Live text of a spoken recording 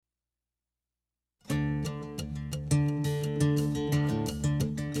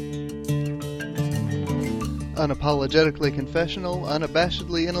Unapologetically confessional,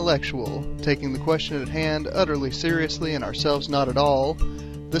 unabashedly intellectual, taking the question at hand utterly seriously and ourselves not at all.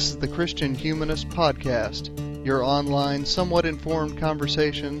 This is the Christian Humanist Podcast, your online, somewhat informed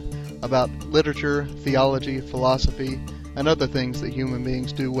conversation about literature, theology, philosophy, and other things that human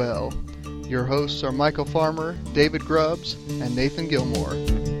beings do well. Your hosts are Michael Farmer, David Grubbs, and Nathan Gilmore.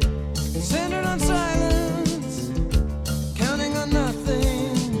 Centered on silence, counting on nothing.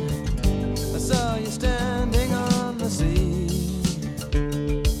 I saw you standing on the sea.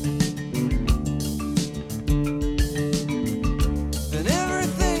 And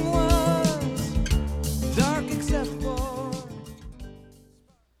everything was dark except for...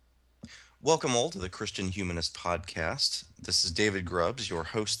 Welcome all to the Christian Humanist Podcast. This is David Grubbs, your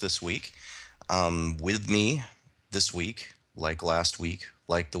host this week. With me this week, like last week,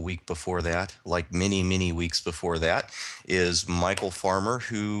 like the week before that, like many weeks before that, is Michael Farmer,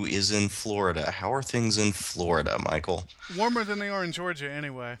 who is in Florida. How are things in Florida, Michael? Warmer than they are in Georgia,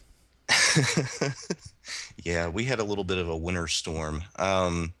 anyway. Yeah, we had a little bit of a winter storm.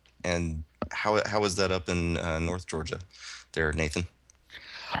 And how was that up in North Georgia there, Nathan?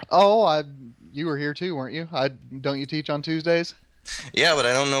 Oh, you were here too, weren't you? Don't you teach on Tuesdays? Yeah, but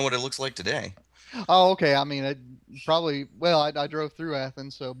I don't know what it looks like today. Oh, okay. I mean, I drove through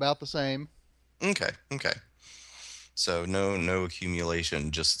Athens, so about the same. Okay. So no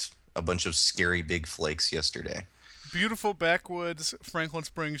accumulation, just a bunch of scary big flakes yesterday. Beautiful backwoods, Franklin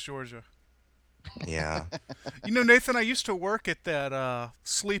Springs, Georgia. Yeah. You know, Nathan, I used to work at that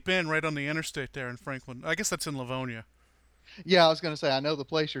Sleep Inn right on the interstate there in Franklin. I guess that's in Livonia. Yeah, I was going to say, I know the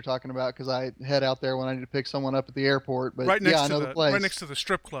place you're talking about because I head out there when I need to pick someone up at the airport. But right next yeah, I know the place. Right next to the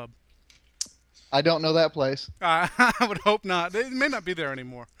strip club. I don't know that place. I would hope not. They may not be there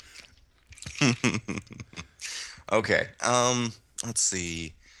anymore. Okay. Let's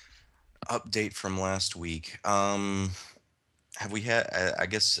see. Update from last week. Have we had?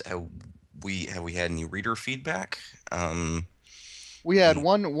 Have we had any reader feedback? We had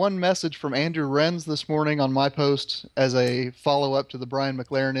one message from Andrew Renz this morning on my post as a follow-up to the Brian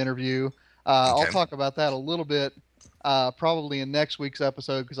McLaren interview. Okay. I'll talk about that a little bit probably in next week's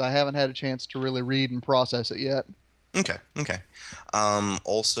episode because I haven't had a chance to really read and process it yet. Okay.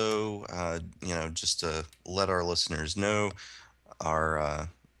 Also, just to let our listeners know, our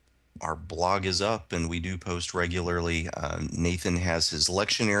blog is up and we do post regularly. Nathan has his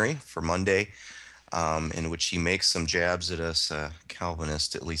lectionary for Monday, in which he makes some jabs at us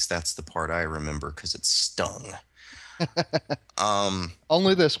Calvinists. At least that's the part I remember because it stung.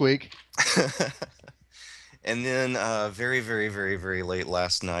 Only this week. And then very late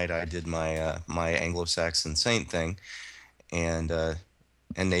last night, I did my my Anglo-Saxon saint thing, and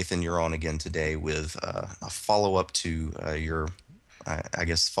Nathan, you're on again today with a follow-up to your,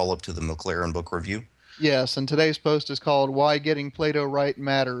 follow-up to the McLaren book review. Yes, and today's post is called "Why Getting Plato Right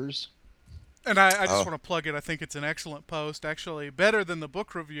Matters." And I just want to plug it. I think it's an excellent post, actually better than the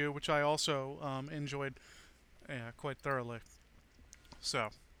book review, which I also enjoyed quite thoroughly. So.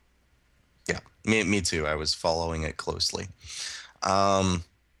 Yeah, me too. I was following it closely. All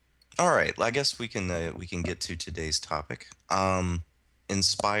right, I guess we can get to today's topic.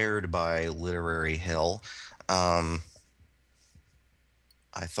 Inspired by literary hell, I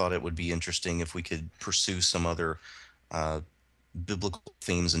thought it would be interesting if we could pursue some other biblical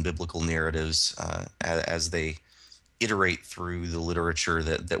themes and biblical narratives as they iterate through the literature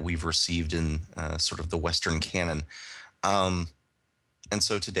that we've received in sort of the Western canon. And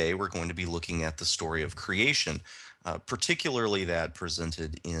so today we're going to be looking at the story of creation, particularly that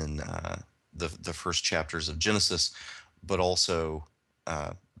presented in the first chapters of Genesis, but also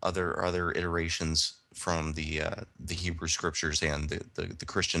other iterations from the Hebrew scriptures and the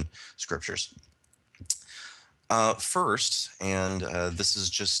Christian scriptures. First, and this is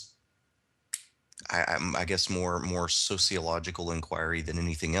just, I guess, more sociological inquiry than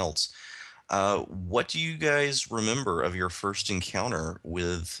anything else. What do you guys remember of your first encounter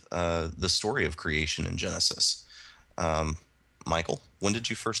with the story of creation in Genesis? Michael, when did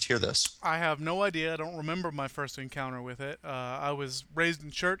you first hear this? I have no idea. I don't remember my first encounter with it. I was raised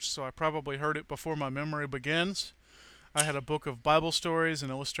in church, so I probably heard it before my memory begins. I had a book of Bible stories, an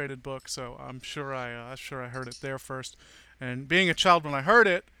illustrated book, so I'm sure I heard it there first. And being a child when I heard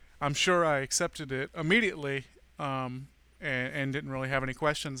it, I'm sure I accepted it immediately and didn't really have any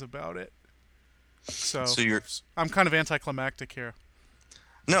questions about it. So I'm kind of anticlimactic here.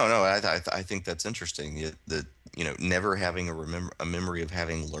 No, I think that's interesting. That never having a memory of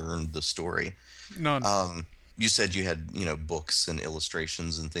having learned the story. None. You said you had books and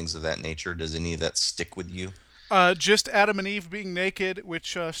illustrations and things of that nature. Does any of that stick with you? Just Adam and Eve being naked,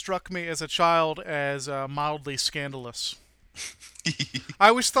 which struck me as a child as mildly scandalous. I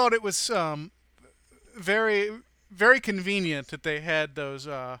always thought it was very, very convenient that they had those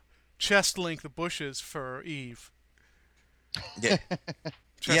chest-length bushes for Eve. Yeah,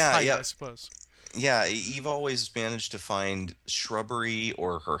 Chest yeah, height, yeah. I suppose. Yeah, Eve always managed to find shrubbery,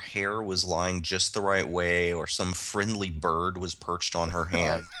 or her hair was lying just the right way, or some friendly bird was perched on her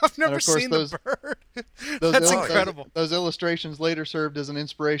hand. I've And never of course, seen the bird. those That's il- those, incredible. those illustrations later served as an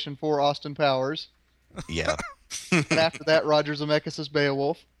inspiration for Austin Powers. Yeah, And after that, Roger Zemeckis'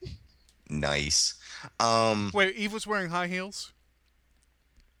 Beowulf. nice. Wait, Eve was wearing high heels?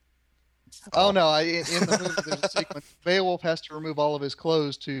 Oh no! In the movie, there's a sequence. Beowulf has to remove all of his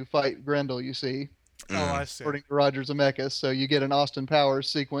clothes to fight Grendel. You see, Oh, I see. according to Roger Zemeckis. So you get an Austin Powers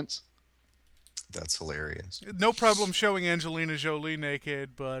sequence. That's hilarious. No problem showing Angelina Jolie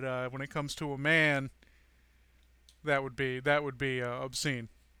naked, but when it comes to a man, that would be obscene.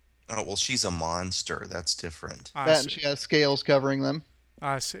 Oh, well, she's a monster. That's different. I That and see. she has scales covering them.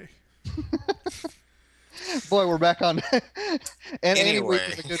 I see. Boy, we're back on. And any week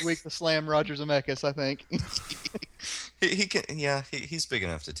Anyway. is a good week to slam Roger Zemeckis, I think. He can, yeah, he's big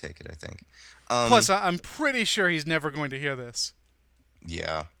enough to take it, I think. Plus, I'm pretty sure he's never going to hear this.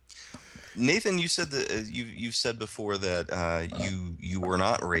 Yeah. Nathan, you said that you've said before that you were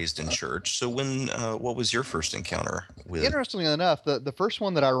not raised in church. So what was your first encounter with? Interestingly enough, the first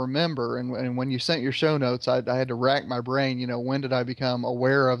one that I remember, and when you sent your show notes, I had to rack my brain. When did I become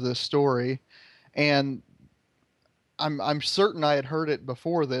aware of this story? And I'm certain I had heard it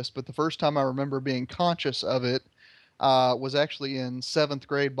before this, but the first time I remember being conscious of it was actually in seventh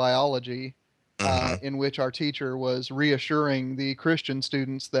grade biology, Mhm. in which our teacher was reassuring the Christian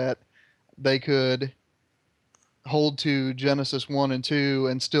students that they could hold to Genesis 1 and 2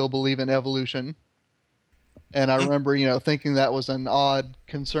 and still believe in evolution. And I remember, thinking that was an odd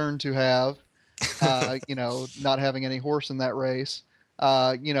concern to have, not having any horse in that race.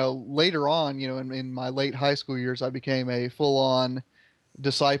 Later on, in my late high school years, I became a full-on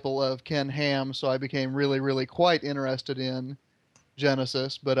disciple of Ken Ham, so I became really, really quite interested in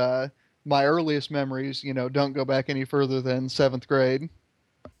Genesis. But my earliest memories, don't go back any further than seventh grade.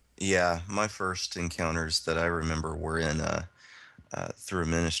 Yeah, my first encounters that I remember were in through a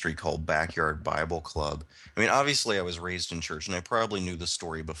ministry called Backyard Bible Club. I mean, obviously, I was raised in church, and I probably knew the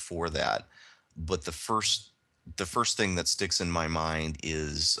story before that. But the first thing that sticks in my mind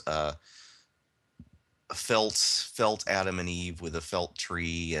is felt Adam and Eve with a felt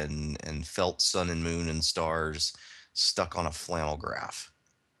tree, and felt sun and moon and stars stuck on a flannel graph.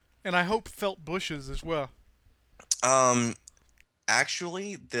 And I hope felt bushes as well. Um,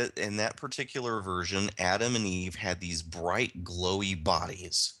 Actually, that in that particular version, Adam and Eve had these bright, glowy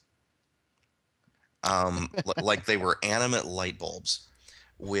bodies, like they were animate light bulbs,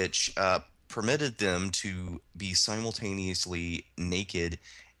 which permitted them to be simultaneously naked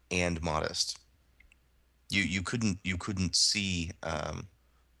and modest. You couldn't see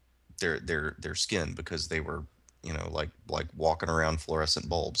their skin, because they were, like walking around fluorescent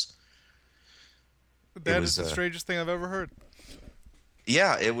bulbs. That was is the strangest thing I've ever heard.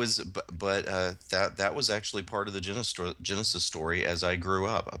 Yeah, it was, but that was actually part of the Genesis story as I grew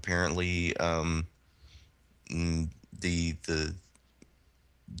up. Apparently, the the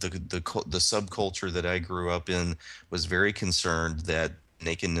subculture that I grew up in was very concerned that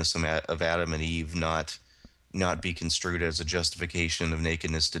nakedness of Adam and Eve not be construed as a justification of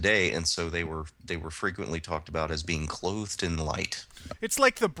nakedness today, and so they were frequently talked about as being clothed in light. It's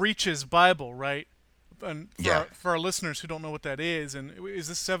like the Breaches Bible, right? And Yeah. for our listeners who don't know what that is, and is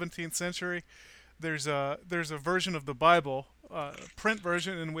this 17th century? There's a version of the Bible, print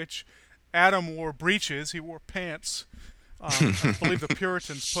version, in which Adam wore breeches. He wore pants. I believe the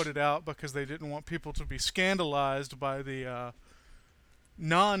Puritans put it out because they didn't want people to be scandalized by the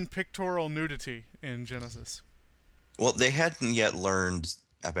non-pictorial nudity in Genesis. Well, they hadn't yet learned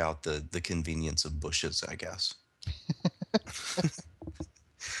about the convenience of bushes, I guess.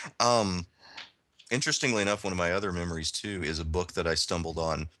 Interestingly enough, one of my other memories too is a book that I stumbled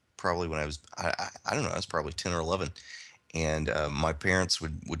on probably when I don't know, I was probably 10 or 11, and my parents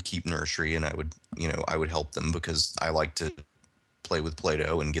would keep nursery, and I would help them because I like to play with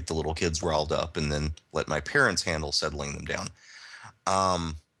Play-Doh and get the little kids riled up, and then let my parents handle settling them down.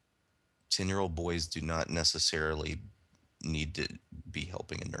 10-year-old boys do not necessarily need to be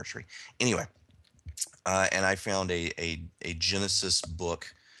helping in nursery. Anyway, and I found a Genesis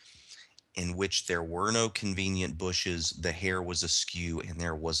book in which there were no convenient bushes, the hair was askew, and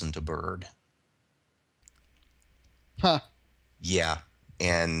there wasn't a bird. Huh. Yeah,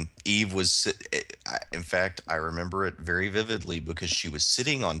 and Eve in fact, I remember it very vividly because she was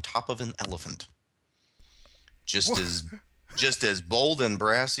sitting on top of an elephant, just as just as bold and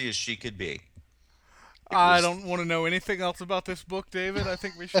brassy as she could be. It I was don't want to know anything else about this book, David. I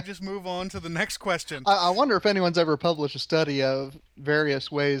think we should just move on to the next question. I wonder if anyone's ever published a study of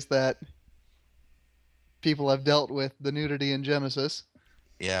various ways that people have dealt with the nudity in Genesis.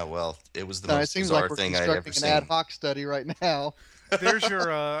 Yeah, well, it was the It most seems like bizarre we're thing I'd ever constructing an ad seen. hoc study right now. There's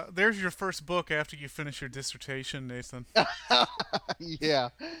your first book after you finish your dissertation, Nathan. Yeah,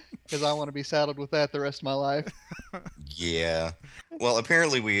 because I want to be saddled with that the rest of my life. Yeah. Well,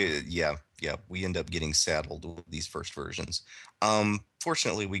 apparently we end up getting saddled with these first versions.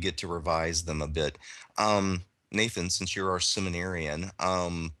 Fortunately, we get to revise them a bit. Nathan, since you're our seminarian, I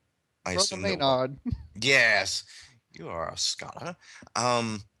Brother assume that Maynard. yes, you are a scholar.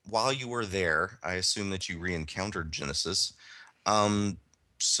 While you were there, I assume that you re-encountered Genesis. Um,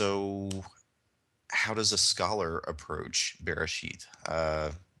 so how does a scholar approach Bereshit?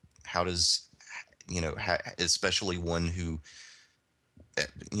 How does especially one who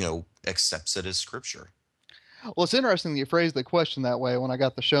accepts it as scripture? Well, it's interesting that you phrased the question that way. When I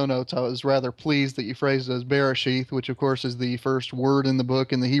got the show notes, I was rather pleased that you phrased it as Bereshith, which of course is the first word in the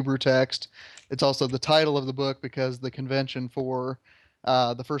book in the Hebrew text. It's also the title of the book because the convention for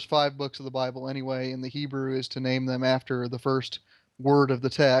the first 5 books of the Bible, anyway, in the Hebrew is to name them after the first word of the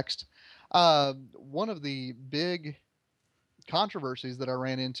text. One of the big controversies that I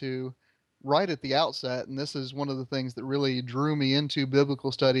ran into right at the outset, and this is one of the things that really drew me into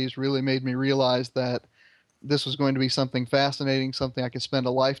biblical studies, really made me realize that this was going to be something fascinating, something I could spend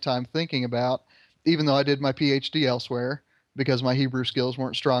a lifetime thinking about, even though I did my PhD elsewhere because my Hebrew skills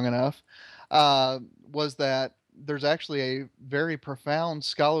weren't strong enough, was that there's actually a very profound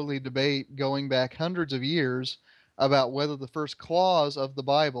scholarly debate going back hundreds of years about whether the first clause of the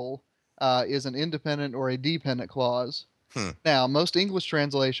Bible is an independent or a dependent clause. Hmm. Now, most English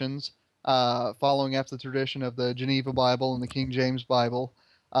translations, following after the tradition of the Geneva Bible and the King James Bible,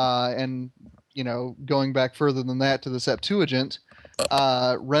 and going back further than that to the Septuagint,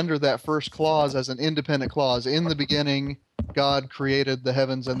 render that first clause as an independent clause. In the beginning, God created the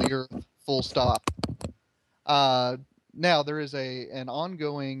heavens and the earth. Full stop. Now there is an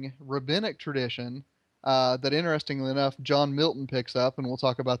ongoing rabbinic tradition that, interestingly enough, John Milton picks up, and we'll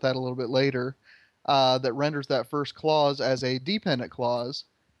talk about that a little bit later. That renders that first clause as a dependent clause.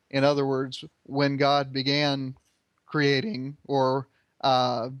 In other words, when God began creating, or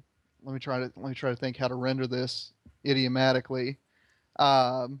let me try to think how to render this idiomatically.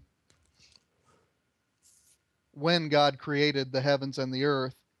 Um, when God created the heavens and the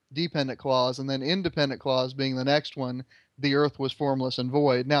earth, dependent clause, and then independent clause being the next one, the earth was formless and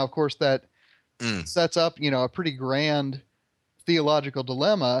void. Now, of course, that Mm. sets up, a pretty grand theological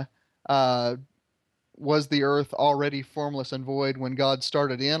dilemma. Was the earth already formless and void when God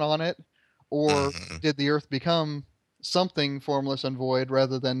started in on it? Or Mhm. did the earth become something formless and void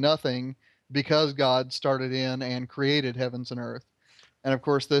rather than nothing because God started in and created heavens and earth? And of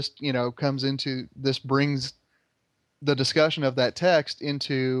course, this brings the discussion of that text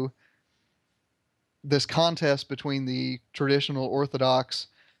into this contest between the traditional Orthodox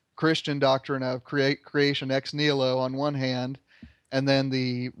Christian doctrine of creation ex nihilo on one hand, and then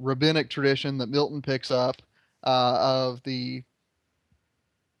the rabbinic tradition that Milton picks up of the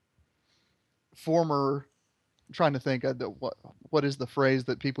former. I'm trying to think of what is the phrase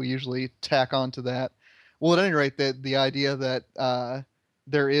that people usually tack onto that. Well, at any rate, the idea that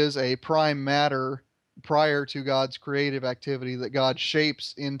there is a prime matter prior to God's creative activity that God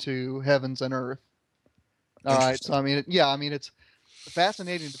shapes into heavens and earth. All right, so Interesting. it's a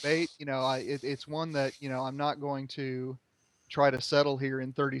fascinating debate. It's one that I'm not going to try to settle here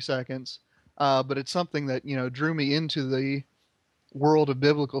in 30 seconds, but it's something that drew me into the world of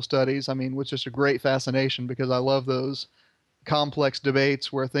biblical studies. I mean, with just a great fascination because I love those complex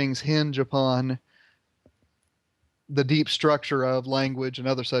debates where things hinge upon the deep structure of language and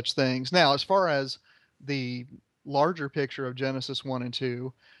other such things. Now, as far as the larger picture of Genesis 1 and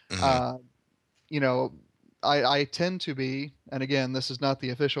 2, Mhm. uh, you know, I tend to be, and again, this is not the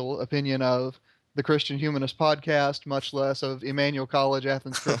official opinion of the Christian Humanist Podcast, much less of Emmanuel College,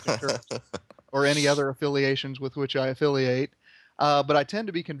 Athens Christian Church, or any other affiliations with which I affiliate. But I tend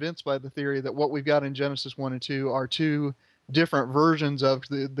to be convinced by the theory that what we've got in Genesis 1 and 2 are two different versions of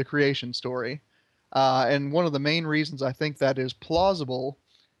the creation story. And one of the main reasons I think that is plausible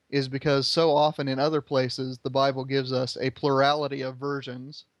is because so often in other places the Bible gives us a plurality of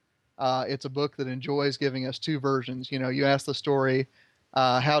versions. It's a book that enjoys giving us two versions. You ask the story,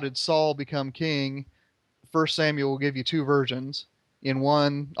 how did Saul become king? First Samuel will give you two versions. In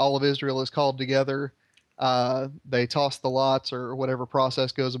one, all of Israel is called together. They toss the lots or whatever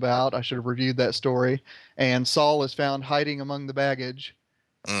process goes about. I should have reviewed that story. And Saul is found hiding among the baggage,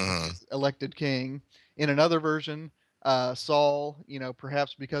 Hmm. elected king. In another version, Saul,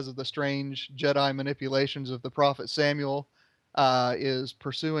 perhaps because of the strange Jedi manipulations of the prophet Samuel, is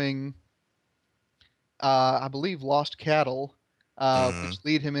pursuing, I believe, lost cattle, Hmm. which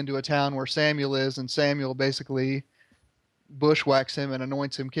lead him into a town where Samuel is, and Samuel basically bushwhacks him and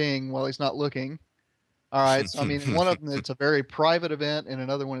anoints him king while he's not looking. All right. So, I mean, in one of them, it's a very private event, and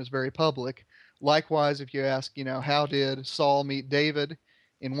another one is very public. Likewise, if you ask, how did Saul meet David?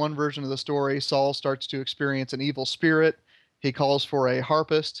 In one version of the story, Saul starts to experience an evil spirit. He calls for a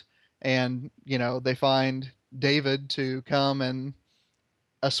harpist, and, they find David to come and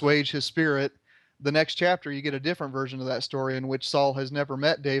assuage his spirit. The next chapter, you get a different version of that story in which Saul has never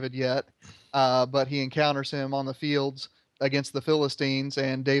met David yet, but he encounters him on the fields against the Philistines,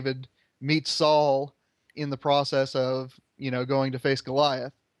 and David meets Saul in the process of going to face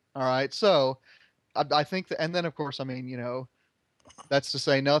Goliath. All right, so I think that, and then of course, I mean, that's to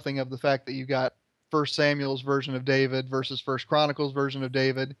say nothing of the fact that you got First Samuel's version of David versus First Chronicles version of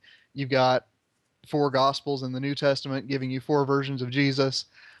David. You've got four gospels in the New Testament giving you four versions of Jesus.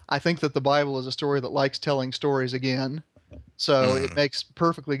 I think that the Bible is a story that likes telling stories again. So it Hmm. makes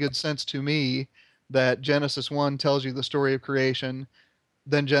perfectly good sense to me that Genesis 1 tells you the story of creation,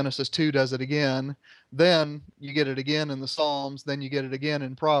 then Genesis 2 does it again, then you get it again in the Psalms, then you get it again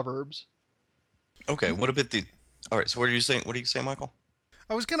in Proverbs. Okay, what about the? All right, so what are you saying? What do you say, Michael?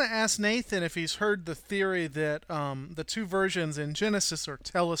 I was going to ask Nathan if he's heard the theory that the two versions in Genesis are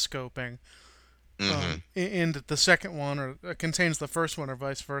telescoping, Hmm. and the second one or contains the first one, or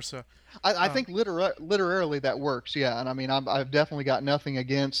vice versa. I Um, think literally that works, yeah. And I mean, I've definitely got nothing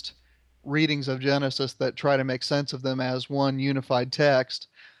against readings of Genesis that try to make sense of them as one unified text.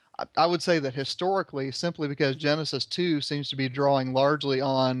 I would say that historically, simply because Genesis 2 seems to be drawing largely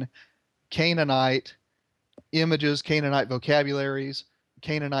on Canaanite images, Canaanite vocabularies,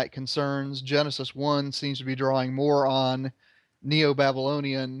 Canaanite concerns, Genesis 1 seems to be drawing more on Neo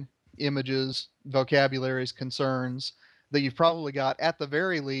Babylonian images, vocabularies, concerns, that you've probably got, at the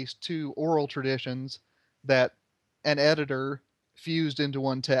very least, two oral traditions that an editor fused into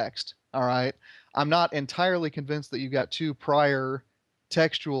one text. All right. I'm not entirely convinced that you've got two prior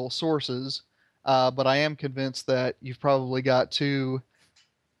textual sources, but I am convinced that you've probably got two,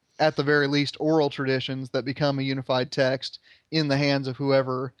 at the very least, oral traditions that become a unified text in the hands of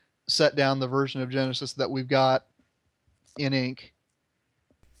whoever set down the version of Genesis that we've got in ink.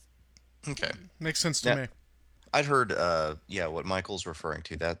 Okay. Makes sense to Now, me. I'd heard, yeah, what Michael's referring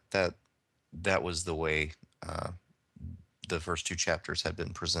to. That was the way the first two chapters had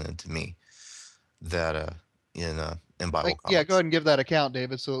been presented to me. That in Bible Like, yeah, go college. ahead and give that account,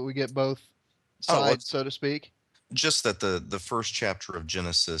 David, so that we get both Oh, well, sides, so to speak. just that the first chapter of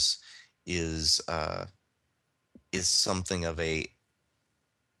Genesis is uh, is something of a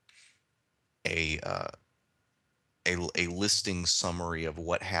uh, a listing summary of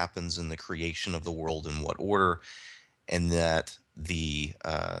what happens in the creation of the world in what order, and that the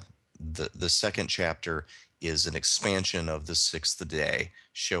second chapter is an expansion of the sixth day,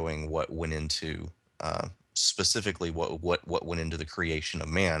 showing what went into specifically what went into the creation of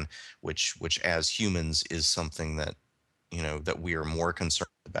man, which as humans is something that that we are more concerned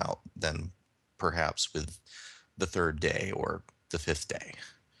about than perhaps with the third day or the fifth day.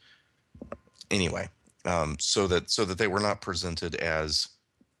 Anyway, so that they were not presented as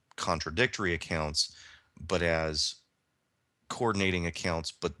contradictory accounts, but as coordinating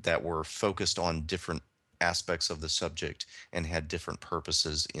accounts, but that were focused on different aspects of the subject and had different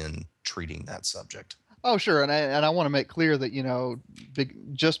purposes in treating that subject. Oh, sure, and I want to make clear that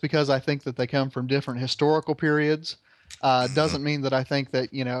just because I think that they come from different historical periods, Hmm. doesn't mean that I think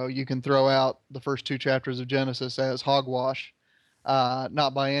that you can throw out the first two chapters of Genesis as hogwash.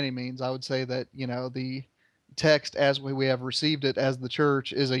 Not by any means. I would say that the text as we have received it as the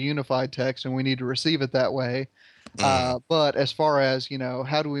church is a unified text, and we need to receive it that way. Hmm. But as far as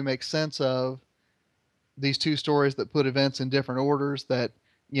how do we make sense of these two stories that put events in different orders that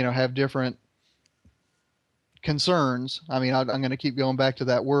have different concerns. I mean, I'm going to keep going back to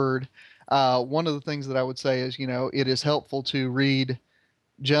that word. One of the things that I would say is, it is helpful to read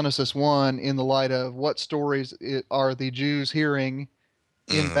Genesis 1 in the light of what stories are the Jews hearing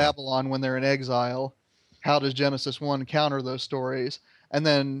in Hmm. Babylon when they're in exile. How does Genesis 1 counter those stories? And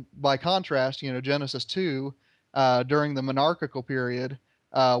then by contrast, Genesis 2, during the monarchical period,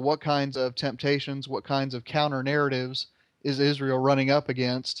 what kinds of temptations, what kinds of counter narratives is Israel running up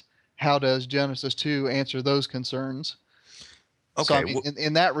against? How does Genesis 2 answer those concerns? So I Okay. mean,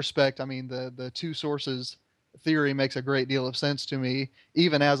 in that respect, I mean the two sources theory makes a great deal of sense to me,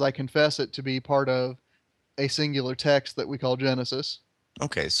 even as I confess it to be part of a singular text that we call Genesis.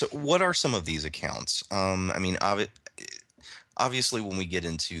 Okay. So, what are some of these accounts? I mean, obviously, when we get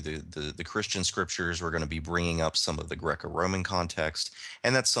into the Christian scriptures, we're going to be bringing up some of the Greco-Roman context,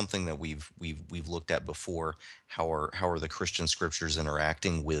 and that's something that we've looked at before. How are the Christian scriptures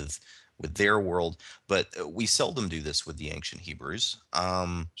interacting with their world? But we seldom do this with the ancient Hebrews.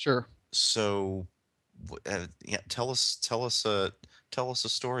 Sure. So, yeah, tell us a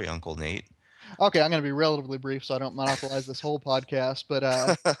story, Uncle Nate. Okay, I'm going to be relatively brief so I don't monopolize this whole podcast.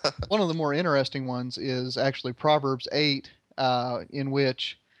 But one of the more interesting ones is actually Proverbs 8, in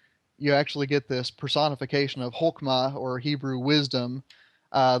which you actually get this personification of Hokmah, or Hebrew wisdom,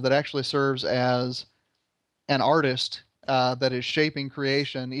 that actually serves as an artist that is shaping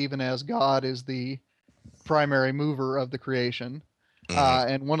creation, even as God is the primary mover of the creation. Hmm.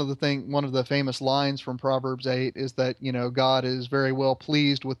 And one of the famous lines from Proverbs 8 is that God is very well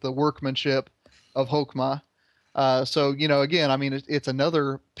pleased with the workmanship of Hokmah. So again, I mean, it's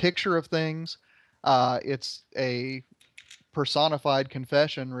another picture of things. It's a personified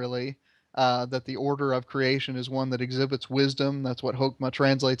confession, really, that the order of creation is one that exhibits wisdom. That's what Hokmah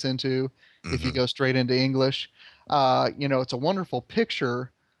translates into if you Hmm. go straight into English. It's a wonderful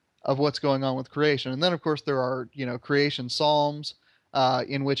picture of what's going on with creation. And then, of course, there are, creation psalms,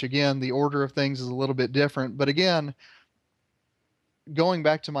 in which, again, the order of things is a little bit different. But again, going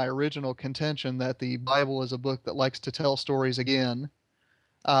back to my original contention that the Bible is a book that likes to tell stories again,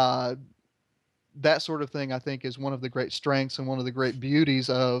 uh, that sort of thing I think is one of the great strengths and one of the great beauties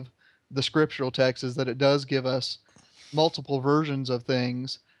of the scriptural text, is that it does give us multiple versions of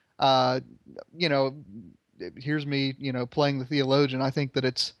things. Uh, you know, Here's me, playing the theologian. I think that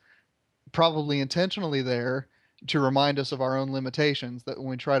it's probably intentionally there to remind us of our own limitations, that when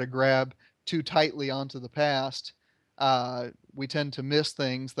we try to grab too tightly onto the past, we tend to miss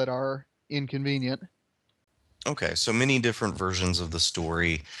things that are inconvenient. Okay, so many different versions of the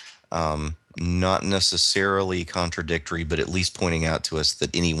story, not necessarily contradictory, but at least pointing out to us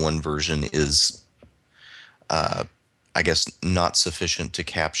that any one version is, uh, I guess, not sufficient to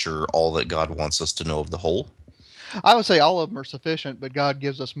capture all that God wants us to know of the whole. I would say all of them are sufficient, but God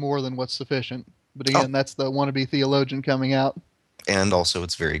gives us more than what's sufficient. But Oh, again, that's the wannabe theologian coming out. and also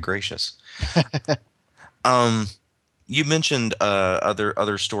it's very gracious. Um, you mentioned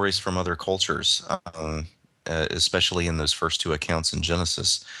other stories from other cultures, especially in those first two accounts in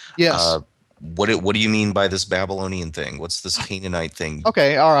Genesis. Yes. Uh, what do you mean by this Babylonian thing? What's this Canaanite thing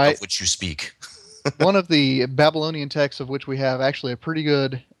Okay, all of right. which you speak? One of the Babylonian texts of which we have actually a pretty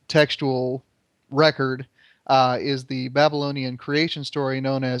good textual record is the Babylonian creation story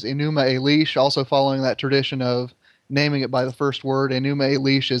known as Enuma Elish, also following that tradition of naming it by the first word. Enuma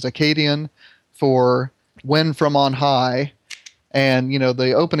Elish is Akkadian for when from on high. And,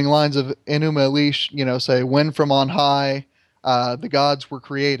 the opening lines of Enuma Elish, say, when from on high the gods were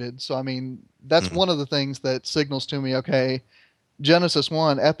created. So, I mean, that's Hmm. one of the things that signals to me, okay, Genesis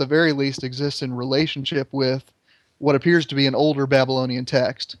 1, at the very least, exists in relationship with what appears to be an older Babylonian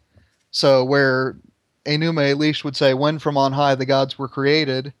text. So, where Enuma Elish would say, when from on high the gods were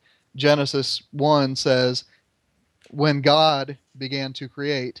created, Genesis 1 says, when God began to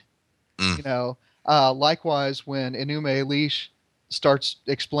create. Mm. You know, Likewise, when Enuma Elish starts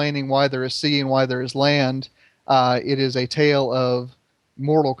explaining why there is sea and why there is land, it is a tale of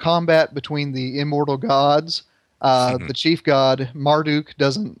mortal combat between the immortal gods. The chief god Marduk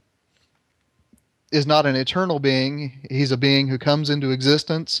doesn't is not an eternal being. He's a being who comes into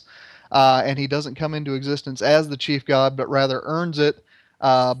existence, and he doesn't come into existence as the chief god, but rather earns it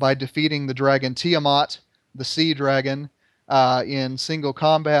by defeating the dragon Tiamat, the sea dragon, in single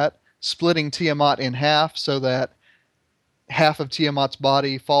combat, splitting Tiamat in half so that half of Tiamat's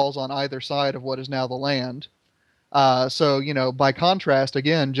body falls on either side of what is now the land. By contrast,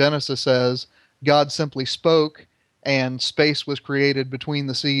 again, Genesis says God simply spoke and space was created between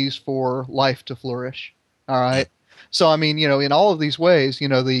the seas for life to flourish. All Mm. right. So, I mean, in all of these ways, the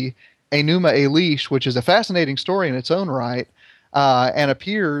Enuma Elish, which is a fascinating story in its own right, and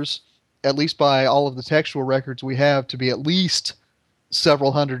appears, at least by all of the textual records we have, to be at least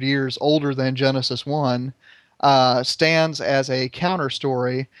several hundred years older than Genesis 1, stands as a counter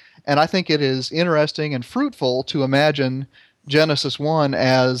story. And I think it is interesting and fruitful to imagine Genesis 1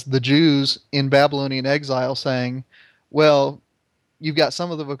 as the Jews in Babylonian exile saying, well, you've got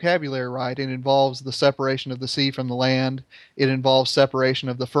some of the vocabulary right. It involves the separation of the sea from the land, it involves separation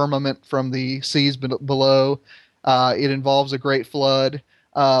of the firmament from the seas below, it involves a great flood.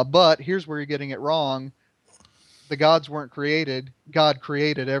 But here's where you're getting it wrong. the gods weren't created, God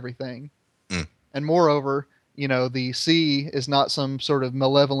created everything. Mm. And moreover, the sea is not some sort of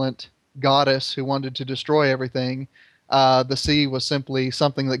malevolent goddess who wanted to destroy everything. The sea was simply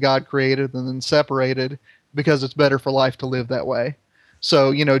something that God created and then separated because it's better for life to live that way.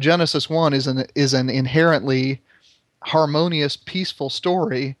 So, Genesis 1 is an inherently harmonious, peaceful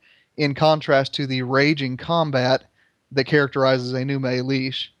story in contrast to the raging combat that characterizes Enuma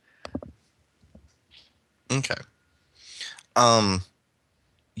Elish. Okay.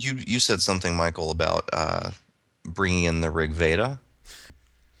 You said something, Michael, about bringing in the Rig Veda.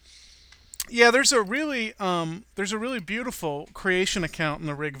 Yeah, there's a really beautiful creation account in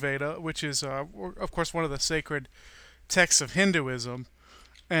the Rig Veda, which is of course one of the sacred texts of Hinduism.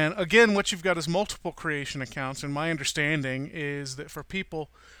 And again, what you've got is multiple creation accounts. And my understanding is that for people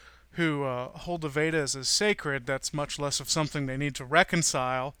who hold the Vedas as sacred, that's much less of something they need to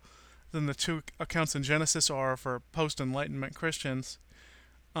reconcile than the two accounts in Genesis are for post-Enlightenment Christians.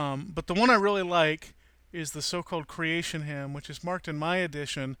 But the one I really like is the so-called creation hymn, which is marked in my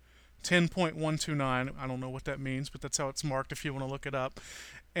edition 10.129. I don't know what that means, but that's how it's marked if you want to look it up.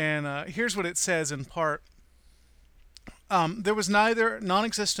 And here's what it says in part. There was neither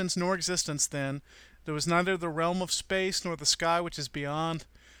non-existence nor existence then. There was neither the realm of space nor the sky which is beyond.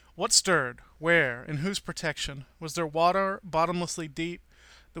 What stirred? Where? In whose protection? Was there water bottomlessly deep?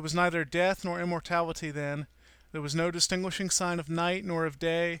 There was neither death nor immortality then. There was no distinguishing sign of night nor of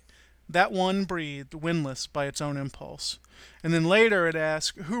day. That one breathed, windless, by its own impulse. And then later it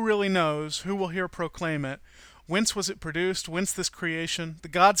asks, who really knows? Who will here proclaim it? Whence was it produced? Whence this creation? The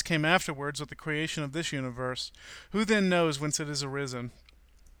gods came afterwards with the creation of this universe. Who then knows whence it is arisen?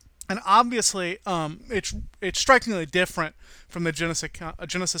 And obviously, it's strikingly different from the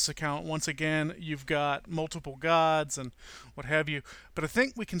Genesis account. Once again, you've got multiple gods and what have you. But I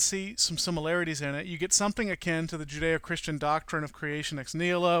think we can see some similarities in it. You get something akin to the Judeo-Christian doctrine of creation ex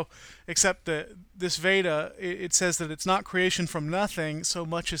nihilo, except that this Veda, it says that it's not creation from nothing so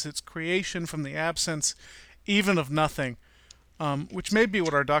much as it's creation from the absence even of nothing, which may be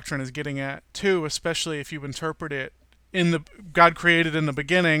what our doctrine is getting at too, especially if you interpret it God created in the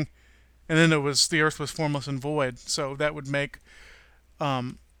beginning, and then the earth was formless and void. So that would make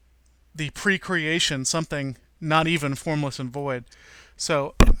the pre-creation something not even formless and void.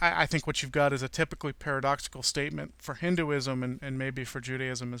 So I think what you've got is a typically paradoxical statement for Hinduism and maybe for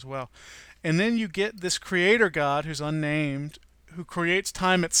Judaism as well. And then you get this creator God who's unnamed, who creates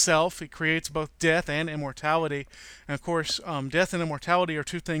time itself. He creates both death and immortality. And of course, death and immortality are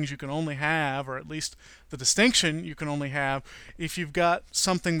two things you can only have, or at least the distinction you can only have, if you've got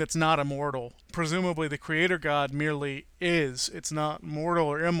something that's not immortal. Presumably the creator God merely is. It's not mortal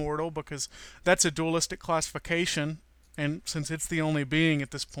or immortal, because that's a dualistic classification, and since it's the only being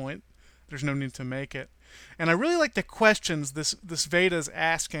at this point, there's no need to make it. And I really like the questions this Veda is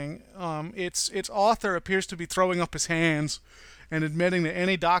asking. Its author appears to be throwing up his hands and admitting that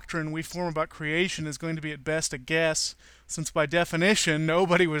any doctrine we form about creation is going to be at best a guess, since by definition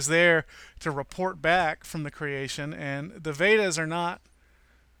nobody was there to report back from the creation, and the Vedas are not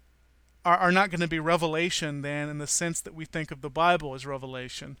going to be revelation then in the sense that we think of the Bible as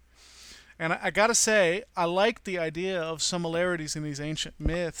revelation. And I gotta say, I like the idea of similarities in these ancient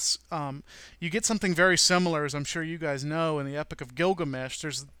myths. You get something very similar, as I'm sure you guys know, in the Epic of Gilgamesh.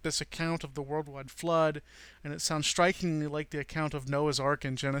 There's this account of the worldwide flood, and it sounds strikingly like the account of Noah's Ark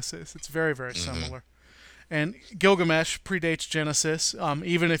in Genesis. It's very, very similar. And Gilgamesh predates Genesis,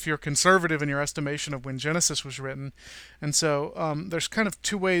 even if you're conservative in your estimation of when Genesis was written. And so there's kind of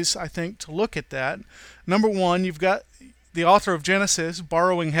two ways, I think, to look at that. Number one, you've got the author of Genesis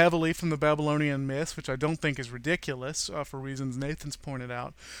borrowing heavily from the Babylonian myths, which I don't think is ridiculous for reasons Nathan's pointed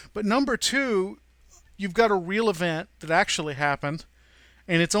out. But number two, you've got a real event that actually happened,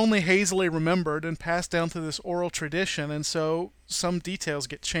 and it's only hazily remembered and passed down through this oral tradition, and so some details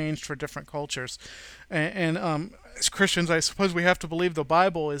get changed for different cultures. And as Christians, I suppose we have to believe the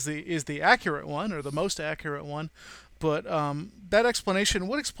Bible is the accurate one, or the most accurate one. But that explanation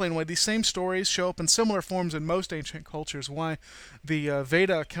would explain why these same stories show up in similar forms in most ancient cultures, why the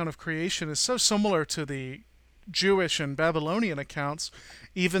Veda account of creation is so similar to the Jewish and Babylonian accounts,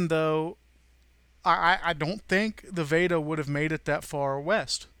 even though I don't think the Veda would have made it that far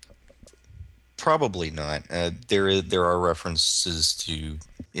west. Probably not. There are references to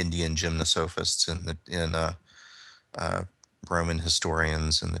Indian gymnosophists in Roman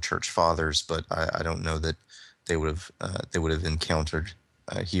historians and the Church Fathers, but I don't know that they would have encountered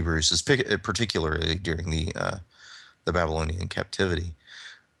Hebrews, particularly during the Babylonian captivity.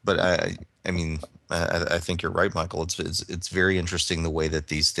 But I mean, I think you're right, Michael. It's very interesting the way that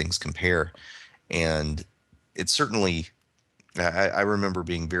these things compare, and it certainly, I remember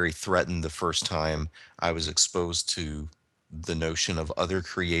being very threatened the first time I was exposed to the notion of other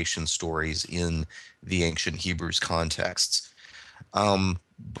creation stories in the ancient Hebrews contexts.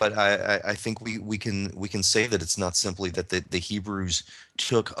 But I think we can say that it's not simply that the Hebrews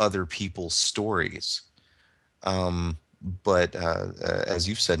took other people's stories, um, but as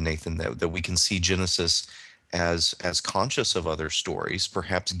you've said, Nathan, that we can see Genesis as conscious of other stories,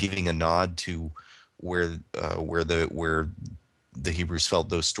 perhaps giving a nod to where the Hebrews felt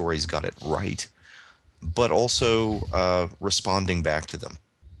those stories got it right, but also responding back to them.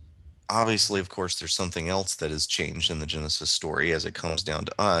 Obviously, of course, there's something else that has changed in the Genesis story as it comes down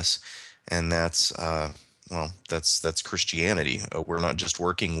to us, and that's that's Christianity. We're not just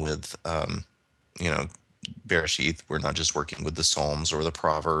working with you know Bereshith. We're not just working with the Psalms or the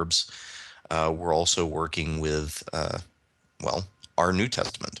Proverbs. We're also working with well our New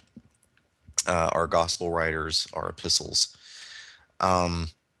Testament, our gospel writers, our epistles. Um,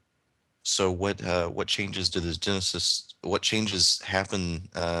 so what changes to this Genesis? What changes happen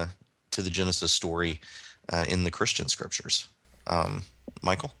to the Genesis story in the Christian scriptures? Um,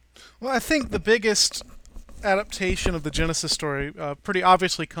 Michael? Well, I think the biggest adaptation of the Genesis story pretty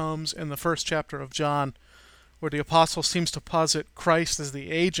obviously comes in the first chapter of John, where the apostle seems to posit Christ as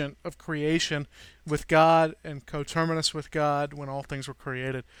the agent of creation with God and coterminous with God when all things were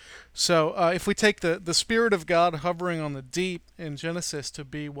created. So if we take the Spirit of God hovering on the deep in Genesis to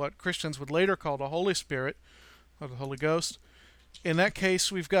be what Christians would later call the Holy Spirit, or the Holy Ghost, in that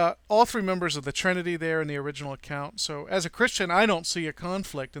case, we've got all three members of the Trinity there in the original account. So, as a Christian, I don't see a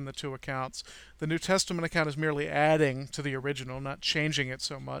conflict in the two accounts. The New Testament account is merely adding to the original, not changing it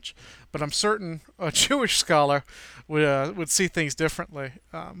so much. But I'm certain a Jewish scholar would see things differently.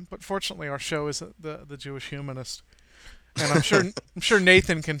 But fortunately, our show is the Jewish humanist, and I'm sure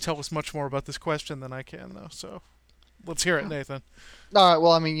Nathan can tell us much more about this question than I can, though. So, let's hear it, Nathan. All right.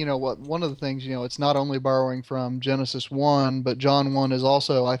 Well, I mean, what? One of the things, it's not only borrowing from Genesis 1, but John 1 is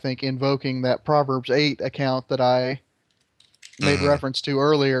also, I think, invoking that Proverbs 8 account that I made Hmm. reference to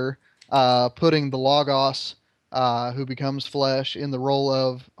earlier, putting the Logos, who becomes flesh, in the role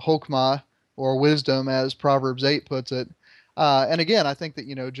of Hokmah, or wisdom, as Proverbs 8 puts it. And again, I think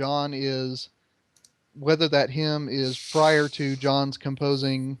that, John is, whether that hymn is prior to John's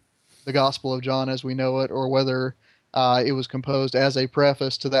composing the Gospel of John as we know it, or whether it was composed as a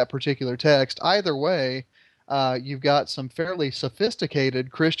preface to that particular text. Either way, you've got some fairly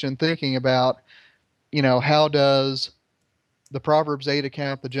sophisticated Christian thinking about, how does the Proverbs 8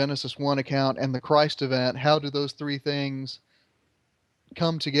 account, the Genesis 1 account, and the Christ event, how do those three things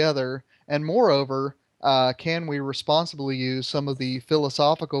come together? And moreover, can we responsibly use some of the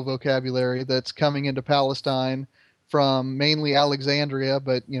philosophical vocabulary that's coming into Palestine from mainly Alexandria,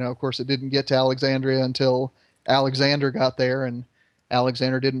 but, of course, it didn't get to Alexandria until Alexander got there, and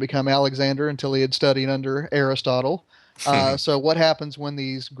Alexander didn't become Alexander until he had studied under Aristotle. So what happens when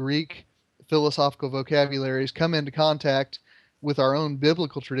these Greek philosophical vocabularies come into contact with our own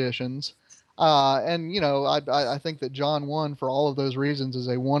biblical traditions? And I think that John 1, for all of those reasons, is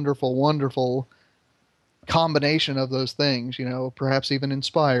a wonderful, wonderful combination of those things. Perhaps even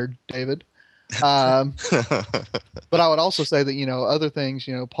inspired David. Um, but I would also say that other things.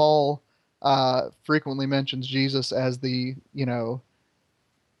 Paul frequently mentions Jesus as the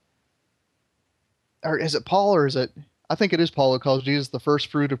or is it Paul or is it? I think it is Paul who calls Jesus the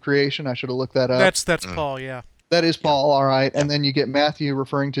first fruit of creation. I should have looked that up. That's Mm. Paul, yeah. That is Yeah. Paul, all right. Yeah. And then you get Matthew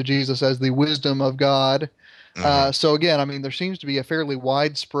referring to Jesus as the wisdom of God. Mhm. So again, I mean, there seems to be a fairly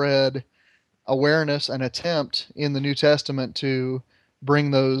widespread awareness and attempt in the New Testament to bring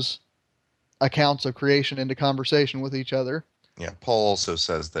those accounts of creation into conversation with each other. Yeah. Paul also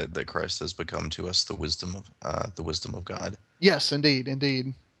says that Christ has become to us the wisdom of God. Yes, indeed,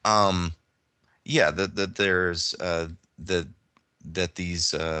 indeed. Um, yeah. That there's that that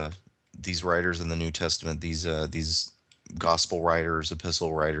these writers in the New Testament, these gospel writers,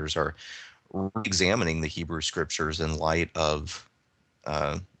 epistle writers, are examining the Hebrew scriptures in light of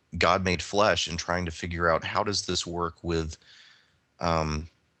uh, God made flesh and trying to figure out how does this work um,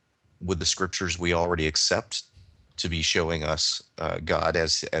 with the scriptures we already accept to be showing us God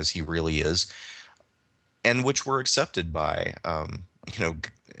as He really is, and which were accepted by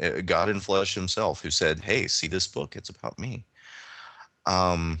God in flesh Himself, who said, "Hey, see this book? It's about me."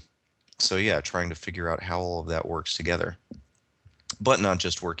 Um, so yeah, trying to figure out how all of that works together, but not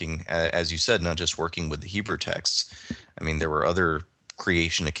just working, as you said, not just working with the Hebrew texts. I mean, there were other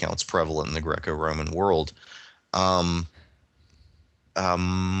creation accounts prevalent in the Greco-Roman world. Um,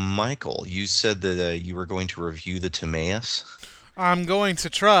 Michael, you said that you were going to review the Timaeus. I'm going to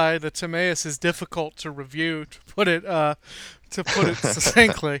try. The Timaeus is difficult to review, to put it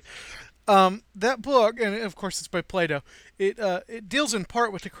succinctly. That book, and of course it's by Plato, it deals in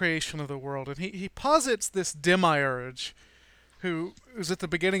part with the creation of the world, and he posits this demiurge who is at the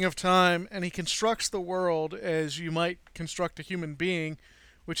beginning of time, and he constructs the world as you might construct a human being,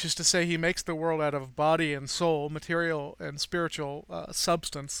 which is to say, he makes the world out of body and soul, material and spiritual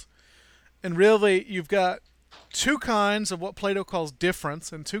substance. And really, you've got two kinds of what Plato calls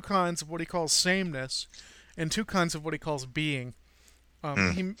difference, and two kinds of what he calls sameness, and two kinds of what he calls being.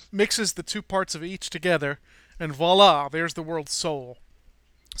 Hmm. He mixes the two parts of each together, and voila, there's the world's soul.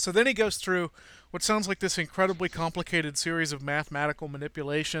 So then he goes through what sounds like this incredibly complicated series of mathematical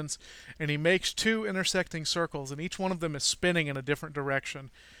manipulations, and he makes two intersecting circles, and each one of them is spinning in a different direction.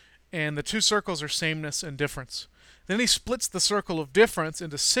 And the two circles are sameness and difference. Then he splits the circle of difference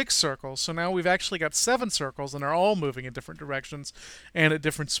into six circles, so now we've actually got seven circles, and they're all moving in different directions and at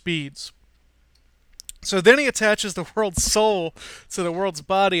different speeds. So then he attaches the world's soul to the world's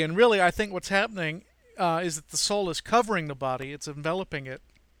body, and really I think what's happening is that the soul is covering the body, it's enveloping it.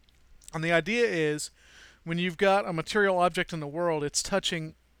 And the idea is when you've got a material object in the world, it's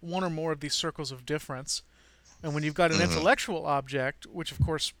touching one or more of these circles of difference. And when you've got an Hmm. intellectual object, which of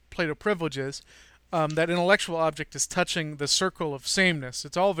course Plato privileges, that intellectual object is touching the circle of sameness.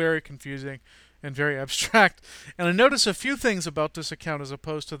 It's all very confusing and very abstract. And I notice a few things about this account as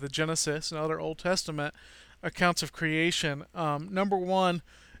opposed to the Genesis and other Old Testament accounts of creation. Number one,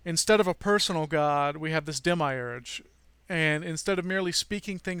 instead of a personal God, we have this demiurge. And instead of merely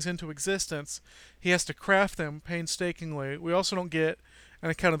speaking things into existence, he has to craft them painstakingly. We also don't get an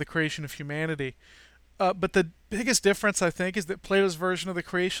account of the creation of humanity. But the biggest difference, I think, is that Plato's version of the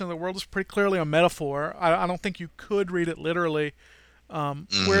creation of the world is pretty clearly a metaphor. I don't think you could read it literally.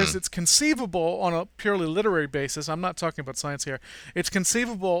 Whereas Hmm. it's conceivable on a purely literary basis, I'm not talking about science here, it's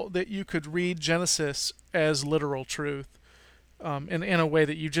conceivable that you could read Genesis as literal truth in a way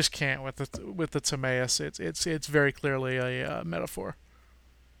that you just can't with the Timaeus. It's very clearly a metaphor.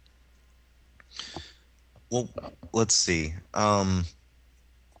 Well, let's see.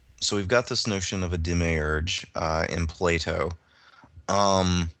 So we've got this notion of a demiurge in Plato.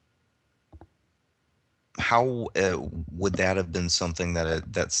 Um, how would that have been something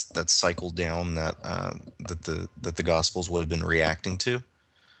that's cycled down that the Gospels would have been reacting to?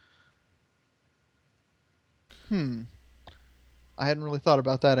 Hmm. I hadn't really thought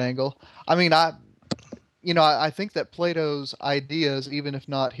about that angle. I mean, I think that Plato's ideas, even if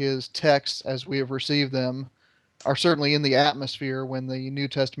not his texts as we have received them, are certainly in the atmosphere when the New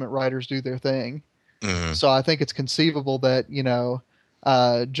Testament writers do their thing. Hmm. So I think it's conceivable that,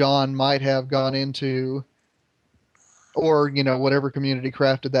 John might have gone into, or, whatever community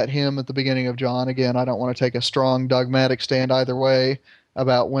crafted that hymn at the beginning of John. Again, I don't want to take a strong dogmatic stand either way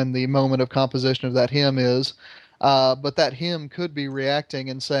about when the moment of composition of that hymn is. But that hymn could be reacting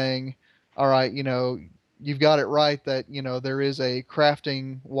and saying, all right, you've got it right that, there is a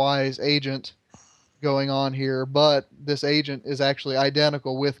crafting wise agent going on here, but this agent is actually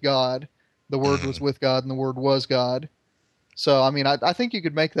identical with God. The Word was Hmm. with God and the Word was God. So, I mean, I think you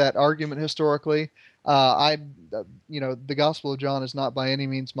could make that argument historically. The Gospel of John is not by any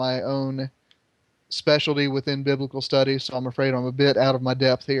means my own specialty within biblical studies, so I'm afraid I'm a bit out of my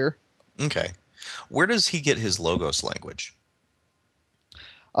depth here. Okay. Where does he get his logos language?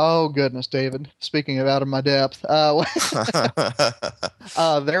 Oh, goodness, David. Speaking of out of my depth,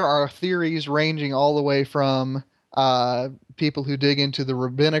 there are theories ranging all the way from people who dig into the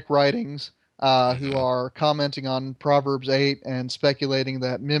rabbinic writings, who Mhm. are commenting on Proverbs 8 and speculating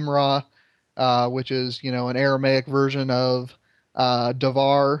that Mimra, which is, an Aramaic version of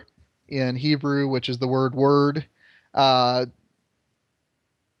davar in Hebrew, which is the word, uh,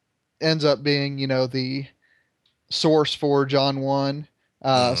 ends up being, the source for John 1. So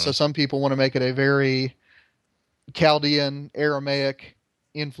Mhm. some people want to make it a very Chaldean Aramaic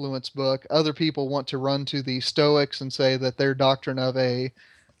influence book. Other people want to run to the Stoics and say that their doctrine of a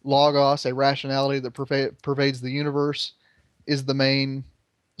logos, a rationality that pervades the universe, is the main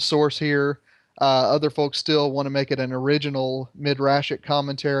source here. Other folks still want to make it an original midrashic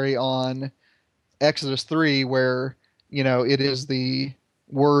commentary on Exodus 3, where, it is the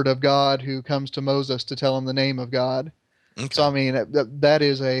word of God who comes to Moses to tell him the name of God. So, Okay. I mean, that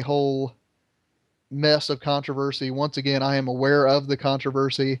is a whole mess of controversy. Once again, I am aware of the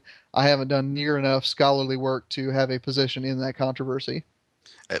controversy. I haven't done near enough scholarly work to have a position in that controversy.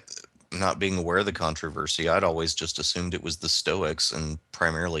 Uh, Not being aware of the controversy, I'd always just assumed it was the Stoics and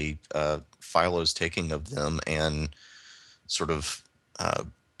primarily Philo's taking of them and sort of, uh,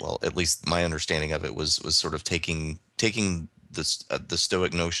 well, at least my understanding of it was sort of taking the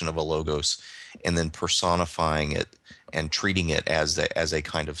Stoic notion of a logos, and then personifying it and treating it as a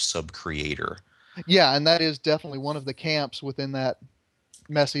kind of sub-creator. Yeah, and that is definitely one of the camps within that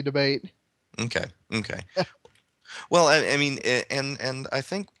messy debate. Okay. Well, I mean, and I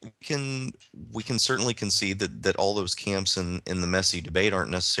think we can certainly concede that all those camps in the messy debate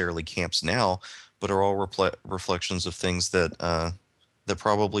aren't necessarily camps now, but are all reflections of things that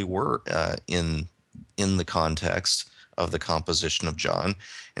probably were in the context of the composition of John.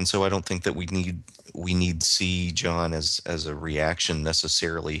 And so I don't think that we need see John as a reaction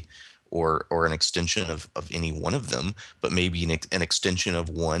necessarily, or an extension of any one of them, but maybe an extension of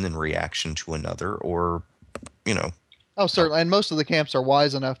one in reaction to another, or you know. Oh, certainly. And most of the camps are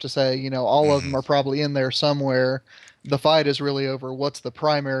wise enough to say, all of them Mhm. are probably in there somewhere. The fight is really over what's the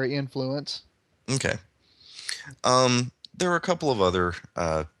primary influence. Okay. There are a couple of other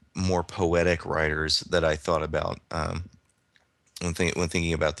more poetic writers that I thought about when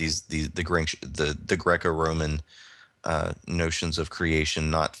thinking about the Greco-Roman notions of creation,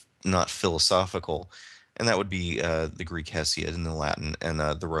 not philosophical, and that would be the Greek Hesiod and the Latin and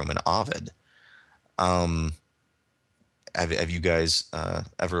the Roman Ovid. Um, have you guys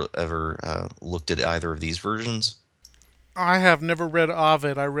ever looked at either of these versions? I have never read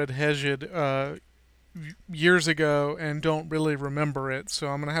Ovid. I read Hesiod years ago and don't really remember it, so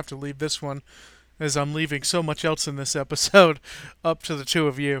I'm going to have to leave this one, as I'm leaving so much else in this episode, up to the two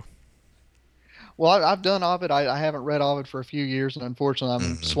of you. Well, I've done Ovid. I haven't read Ovid for a few years, and unfortunately,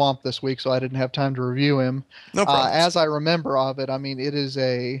 I'm Hmm. swamped this week, so I didn't have time to review him. No problems. As I remember Ovid, I mean,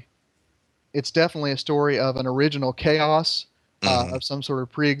 it's definitely a story of an original chaos, Hmm. of some sort of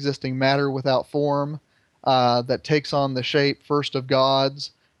pre-existing matter without form, that takes on the shape first of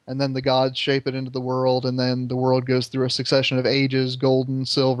gods, and then the gods shape it into the world, and then the world goes through a succession of ages: golden,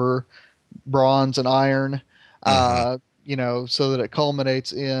 silver, bronze, and iron. Hmm. So that it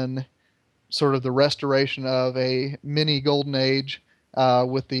culminates in sort of the restoration of a mini golden age,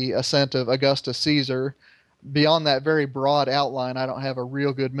 with the ascent of Augustus Caesar. Beyond that very broad outline, I don't have a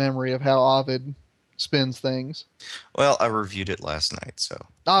real good memory of how Ovid spins things. Well, I reviewed it last night, so.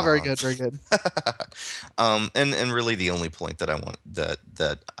 Ah, very Um, good, very good. and really the only point that I want that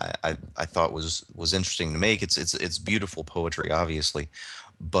I thought was interesting to make, it's beautiful poetry, obviously,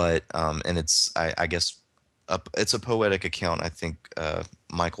 but and I guess it's a poetic account. I think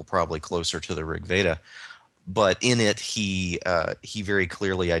Michael probably closer to the Rig Veda, but in it he very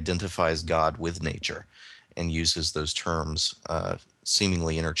clearly identifies God with nature and uses those terms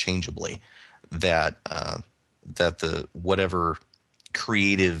seemingly interchangeably. That the whatever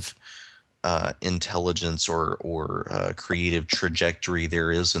creative intelligence or creative trajectory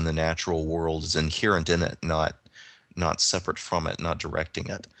there is in the natural world is inherent in it, not separate from it, not directing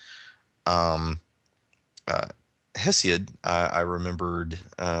it. Um, uh, Hesiod, I remembered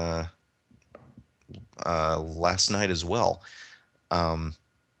last night as well, um,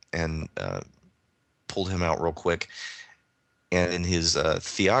 and pulled him out real quick. And in his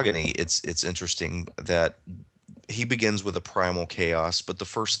Theogony, it's interesting that he begins with a primal chaos, but the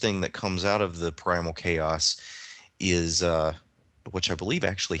first thing that comes out of the primal chaos is, which I believe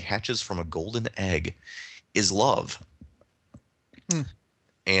actually hatches from a golden egg, is love. Hmm.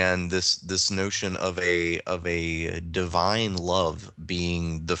 And this notion of a divine love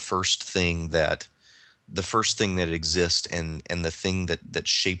being the first thing that exists, and the thing that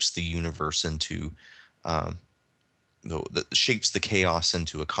shapes the universe into, um, that shapes the chaos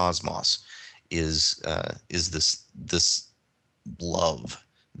into a cosmos, is this love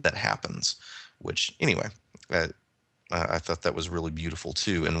that happens. Which anyway, uh, I thought that was really beautiful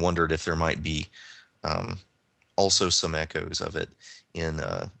too, and wondered if there might be um, also some echoes of it in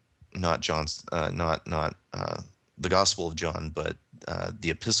not John's not the Gospel of John, but the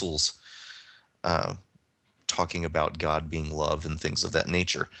epistles, uh, talking about God being love and things of that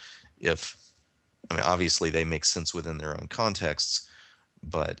nature. If I mean, obviously they make sense within their own contexts,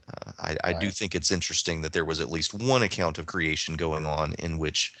 but I do Right. think it's interesting that there was at least one account of creation going on in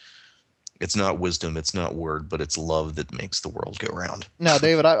which it's not wisdom, it's not word, but it's love that makes the world go round. Now,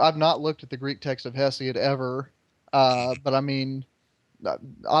 David, I've not looked at the Greek text of Hesiod ever, but I mean, uh,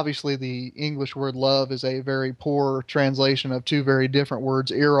 obviously the English word love is a very poor translation of two very different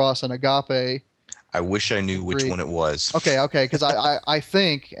words, eros and agape, I wish I knew in which Greek. one it was. Okay, because I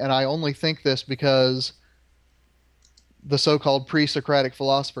think, and I only think this because the so-called pre-Socratic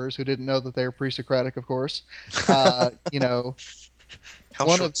philosophers, who didn't know that they were pre-Socratic, of course, uh, you know, How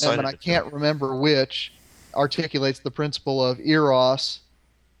one of them, and short-sighted I of him. can't remember which, articulates the principle of eros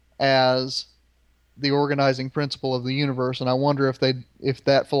as the organizing principle of the universe, and I wonder if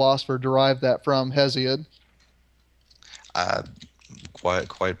that philosopher derived that from Hesiod. Uh,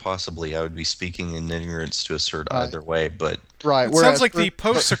 quite possibly, I would be speaking in ignorance to assert Right. either way, but Right. It sounds Whereas, like the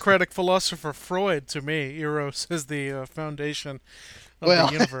post-Socratic philosopher Freud to me. Eros is the foundation of the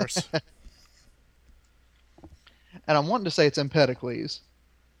well, universe. and I'm wanting to say it's Empedocles,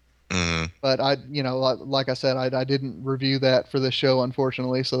 mm, but like I said, I didn't review that for this show,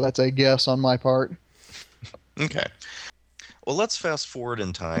 unfortunately, so that's a guess on my part. okay. Well, let's fast forward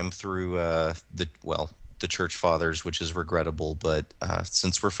in time through the church fathers, which is regrettable, but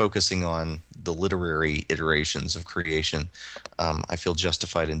since we're focusing on the literary iterations of creation, I feel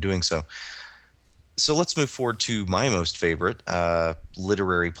justified in doing so. So let's move forward to my most favorite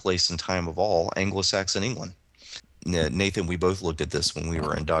literary place and time of all, Anglo-Saxon England. Nathan, we both looked at this when we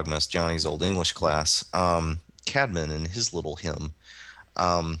were in Dogmas Johnny's old English class. Caedmon and his little hymn.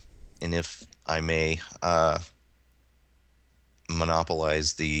 And if I may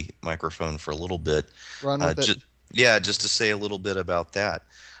monopolize the microphone for a little bit, Run with it. just to say a little bit about that.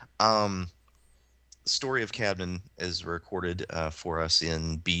 Um, Story of Caedmon is recorded for us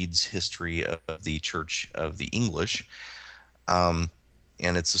in Bede's History of the Church of the English. And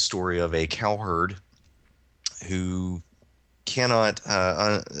it's a story of a cowherd who cannot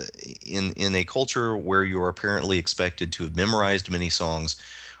in a culture where you are apparently expected to have memorized many songs,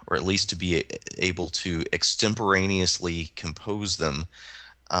 or at least to be able to extemporaneously compose them.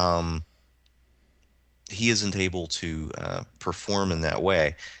 um, he isn't able to perform in that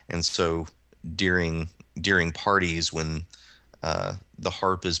way, and so during parties when the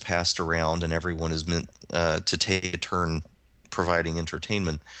harp is passed around and everyone is meant to take a turn providing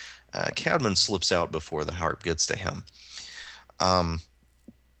entertainment, Caedmon slips out before the harp gets to him. Um,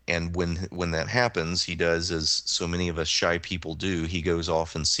 and when that happens, he does as so many of us shy people do. He goes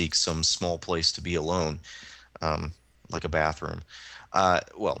off and seeks some small place to be alone, um, like a bathroom.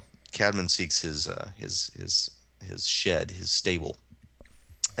 Well, Caedmon seeks his shed, his stable,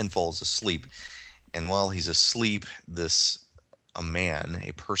 and falls asleep. And while he's asleep,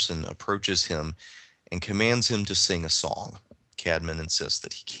 a person approaches him and commands him to sing a song. Caedmon insists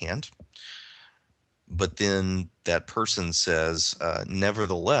that he can't. But then that person says,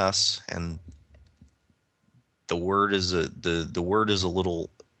 nevertheless, and the word is a little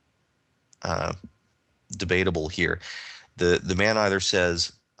uh, debatable here. The man either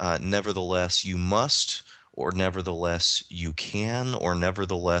says, nevertheless you must, or nevertheless you can, or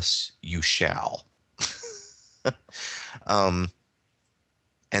nevertheless you shall. um,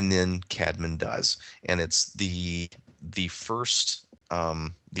 and then Caedmon does, and it's the first,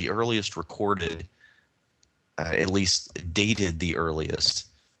 the earliest recorded, at least dated the earliest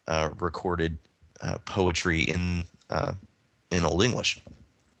recorded poetry in Old English,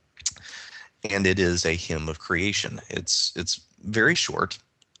 and it is a hymn of creation. It's very short.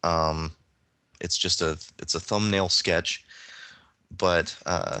 Um, it's a thumbnail sketch, but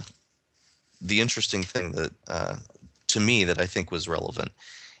the interesting thing that to me that I think was relevant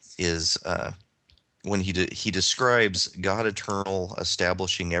is when he describes God eternal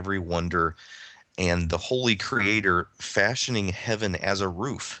establishing every wonder, and the holy creator fashioning heaven as a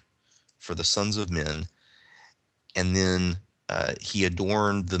roof for the sons of men, and then he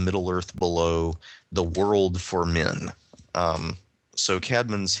adorned the middle earth below, the world for men. Um, so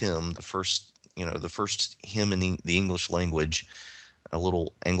Caedmon's hymn, the first hymn in the English language, a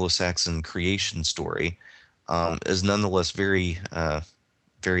little Anglo-Saxon creation story, is nonetheless very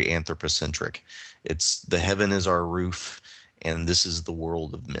anthropocentric. It's the heaven is our roof, and this is the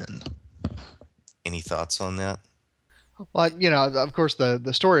world of men. Any thoughts on that? Well, of course,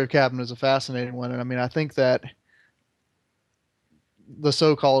 the story of Caedmon is a fascinating one, and I mean, I think that the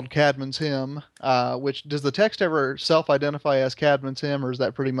so-called Caedmon's hymn, which does the text ever self-identify as Caedmon's hymn, or is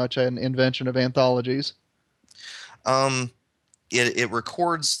that pretty much an invention of anthologies? Um, it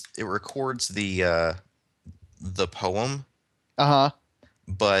records the poem, Uh-huh.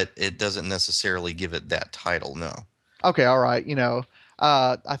 but it doesn't necessarily give it that title. No. Okay, all right.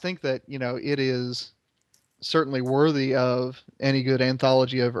 I think that, it is certainly worthy of any good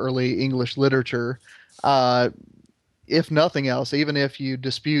anthology of early English literature. Uh, if nothing else, even if you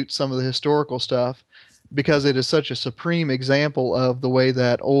dispute some of the historical stuff, because it is such a supreme example of the way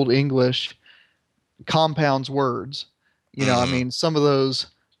that Old English compounds words. I Hmm. mean, some of those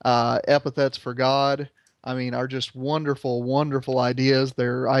epithets for God, I mean, are just wonderful, wonderful ideas.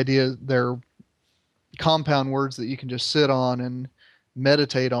 They're compound words that you can just sit on and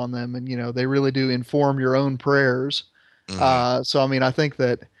meditate on them, and they really do inform your own prayers. Hmm. So I mean, I think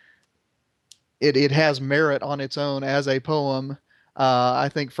that it has merit on its own as a poem. I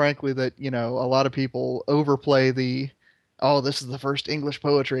think, frankly, that a lot of people overplay the, oh, this is the first English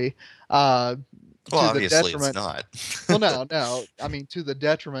poetry. Uh, Well, to the obviously it's detriment. not. Well, no. I mean, to the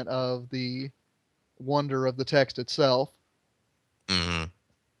detriment of the wonder of the text itself. Hmm.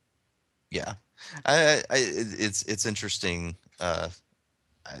 Yeah, it's interesting. I,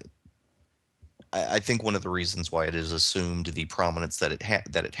 I think one of the reasons why it is assumed the prominence that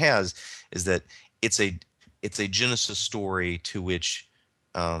that it has is that it's a Genesis story to which,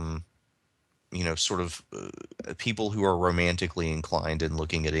 um, sort of people who are romantically inclined in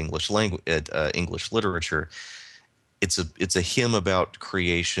looking at English language at English literature. It's a hymn about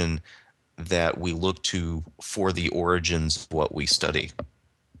creation that we look to for the origins of what we study.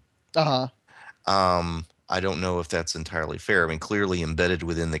 Uh huh. I don't know if that's entirely fair. I mean, clearly embedded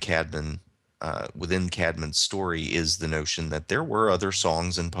within the Caedmon, within Caedmon's story is the notion that there were other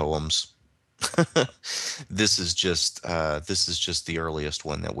songs and poems. This is just the earliest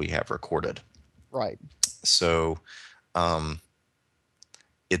one that we have recorded. Right. So, um,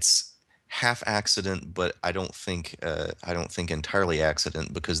 it's half accident, but I don't think entirely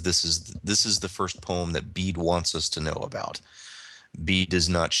accident, because this is the first poem that Bede wants us to know about. Bede does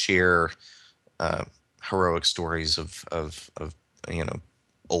not share uh, heroic stories of you know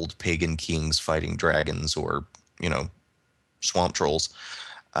old pagan kings fighting dragons, or swamp trolls.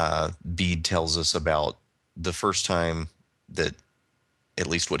 Bede tells us about the first time that, at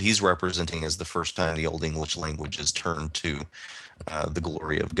least what he's representing, is the first time the Old English language is turned to the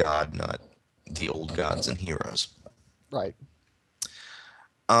glory of God, not the old gods and heroes. Right.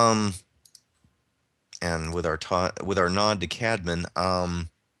 Um, and with our nod to Caedmon,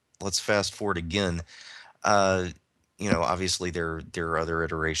 let's fast forward again. Uh, Obviously there are other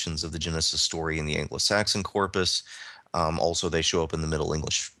iterations of the Genesis story in the Anglo-Saxon corpus. Also, they show up in the Middle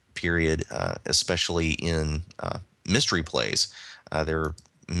English period, especially in mystery plays. There are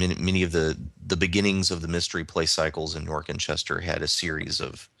many of the beginnings of the mystery play cycles in York and Chester had a series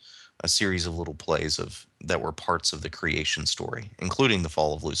of little plays of that were parts of the creation story, including the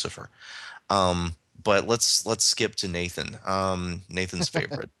fall of Lucifer. But let's skip to Nathan. Nathan's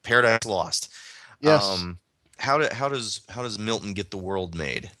favorite, Paradise Lost. Yes. How does Milton get the world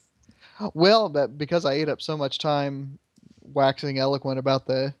made? Well, that because I ate up so much time waxing eloquent about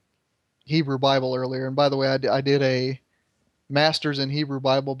the Hebrew Bible earlier, and by the way, I did a master's in Hebrew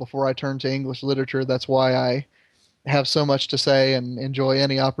Bible before I turned to English literature. That's why I have so much to say and enjoy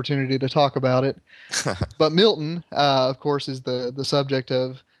any opportunity to talk about it. But Milton, of course, is the subject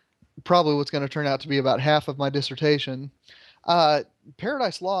of probably what's going to turn out to be about half of my dissertation. Uh,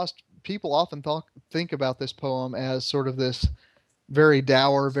 Paradise Lost, people often think about this poem as sort of this very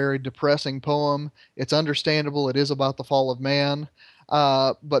dour, very depressing poem. It's understandable. It is about the fall of man.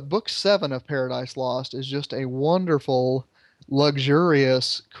 But Book 7 of Paradise Lost is just a wonderful,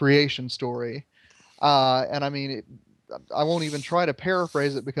 luxurious creation story. And I mean, I won't even try to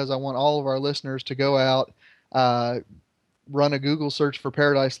paraphrase it because I want all of our listeners to go out, uh, run a Google search for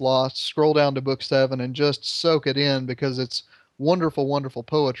Paradise Lost, scroll down to Book 7, and just soak it in because it's wonderful, wonderful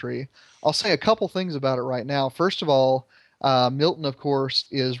poetry. I'll say a couple things about it right now. First of all, Milton, of course,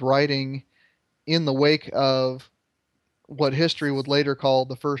 is writing in the wake of what history would later call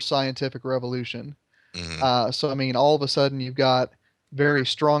the first scientific revolution. Hmm. So, I mean, all of a sudden you've got very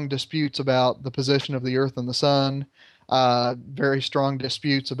strong disputes about the position of the Earth and the Sun, very strong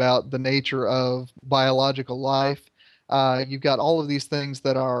disputes about the nature of biological life. You've got all of these things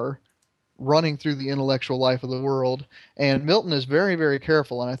that are running through the intellectual life of the world. And Milton is very, very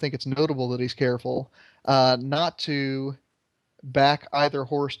careful, and I think it's notable that he's careful not to back either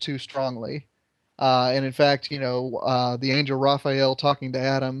horse too strongly. And in fact, the angel Raphael talking to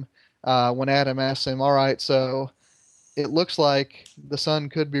Adam, when Adam asks him, "All right, so it looks like the sun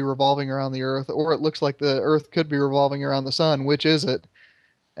could be revolving around the earth, or it looks like the earth could be revolving around the sun. Which is it?"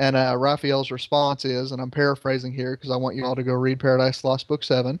 And Raphael's response is, and I'm paraphrasing here because I want you all to go read Paradise Lost Book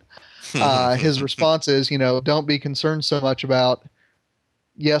 7. His response is, don't be concerned so much about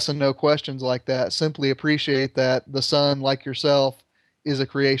yes and no questions like that. Simply appreciate that the sun, like yourself, is a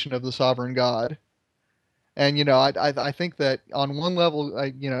creation of the sovereign God. And I think that on one level,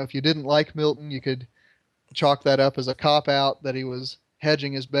 if you didn't like Milton, you could chalk that up as a cop out that he was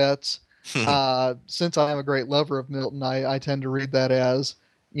hedging his bets. Since I am a great lover of Milton, I tend to read that as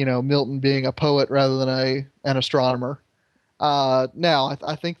Milton being a poet rather than an astronomer. Now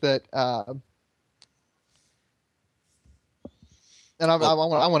I think that, and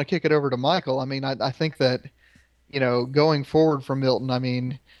Well, I want to kick it over to Michael. I mean, I think that going forward from Milton, I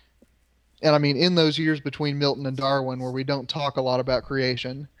mean, and I mean, in those years between Milton and Darwin, where we don't talk a lot about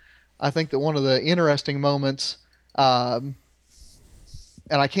creation, I think that one of the interesting moments, um,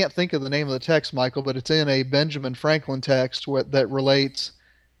 and I can't think of the name of the text, Michael, but it's in a Benjamin Franklin text that relates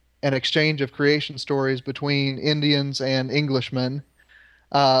an exchange of creation stories between Indians and Englishmen.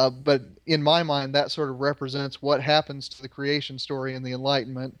 But in my mind, that sort of represents what happens to the creation story in the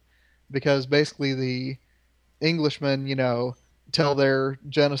Enlightenment, because basically the Englishmen, tell their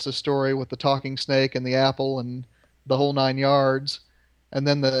Genesis story with the talking snake and the apple and the whole 9 yards. And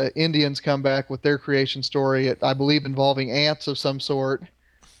then the Indians come back with their creation story, I believe, involving ants of some sort.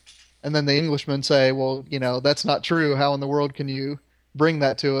 And then the Englishmen say, well, that's not true. How in the world can you bring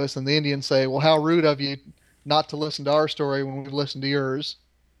that to us? And the Indians say, well, how rude of you not to listen to our story when we listen to yours.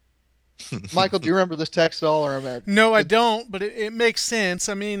 Michael, do you remember this text at all? Or No, I don't, but it makes sense.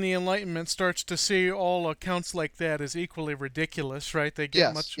 I mean, the Enlightenment starts to see all accounts like that as equally ridiculous, right? They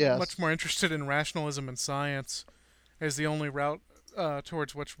get much more interested in rationalism and science as the only route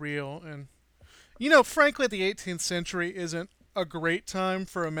towards what's real. And, frankly, the 18th century isn't a great time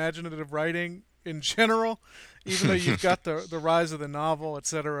for imaginative writing in general, even though you've got the rise of the novel,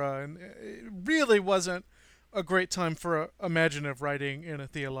 etc. And it really wasn't a great time for imaginative writing in a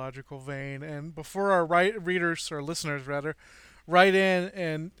theological vein. And before our readers or listeners rather write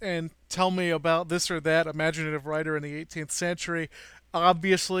in and tell me about this or that imaginative writer in the 18th century,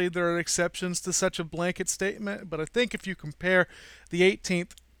 obviously there are exceptions to such a blanket statement. But I think if you compare the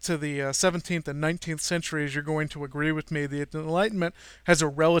 18th to the 17th and 19th centuries, you're going to agree with me that the Enlightenment has a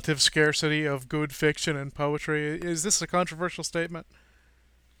relative scarcity of good fiction and poetry. Is this a controversial statement?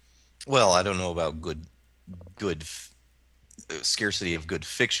 Well, I don't know about good scarcity of good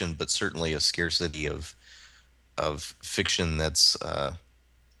fiction, but certainly a scarcity of fiction that's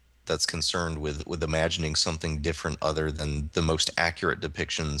concerned with imagining something different other than the most accurate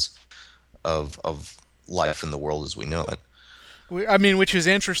depictions of life in the world as we know it. I mean, which is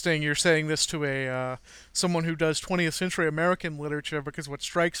interesting. You're saying this to a someone who does 20th century American literature, because what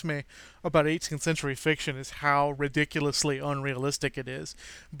strikes me about 18th century fiction is how ridiculously unrealistic it is.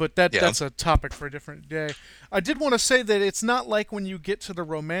 But that's a topic for a different day. I did want to say that it's not like when you get to the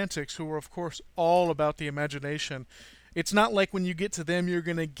Romantics, who are of course all about the imagination. It's not like when you get to them you're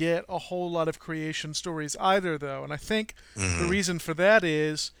going to get a whole lot of creation stories either, though. And I think the reason for that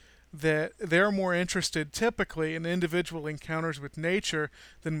is that they're more interested typically in individual encounters with nature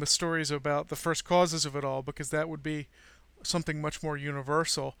than with stories about the first causes of it all, because that would be something much more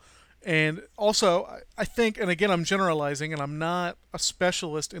universal. And also, I think, and again, I'm generalizing, and I'm not a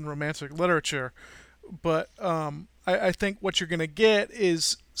specialist in romantic literature, but I think what you're going to get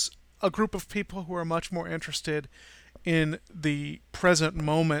is a group of people who are much more interested in the present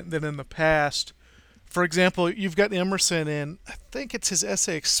moment than in the past. For example, you've got Emerson in, I think it's his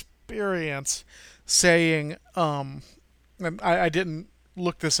essay Experience, saying, and I didn't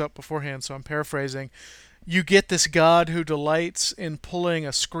look this up beforehand, so I'm paraphrasing, you get this God who delights in pulling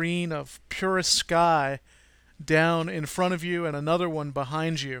a screen of purest sky down in front of you and another one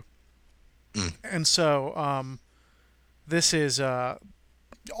behind you. And so this is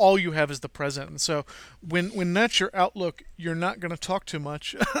all you have is the present. And so when that's your outlook, you're not going to talk too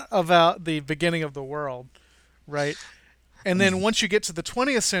much about the beginning of the world, right? And then once you get to the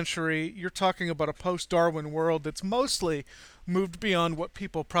 20th century, you're talking about a post-Darwin world that's mostly moved beyond what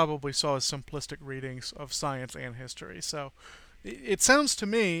people probably saw as simplistic readings of science and history. So it sounds to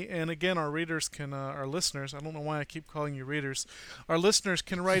me, and again, our readers can, our listeners, I don't know why I keep calling you readers, our listeners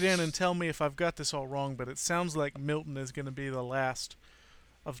can write in and tell me if I've got this all wrong, but it sounds like Milton is going to be the last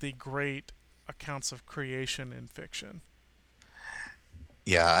of the great accounts of creation in fiction.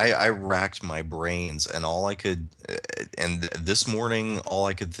 Yeah, I racked my brains, and and this morning, all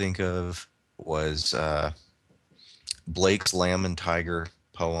I could think of was Blake's Lamb and Tiger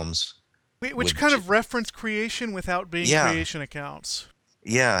poems. Which kind of reference creation without being creation accounts.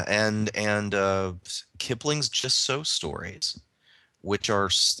 Yeah, and Kipling's Just So stories, which are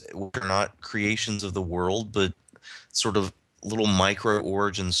not creations of the world, but sort of little micro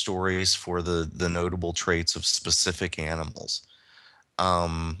origin stories for the notable traits of specific animals.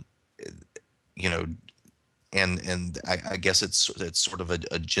 And I guess it's sort of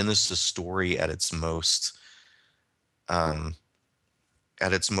a Genesis story at its most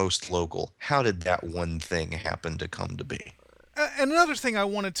local. How did that one thing happen to come to be? And another thing I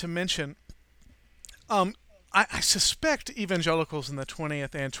wanted to mention, I suspect evangelicals in the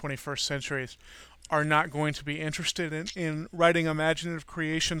 20th and 21st centuries are not going to be interested in writing imaginative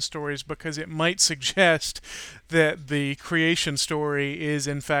creation stories, because it might suggest that the creation story is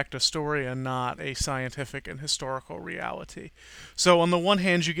in fact a story and not a scientific and historical reality. So on the one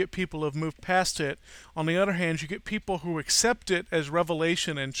hand, you get people who have moved past it. On the other hand, you get people who accept it as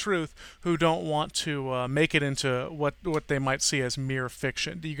revelation and truth, who don't want to make it into what they might see as mere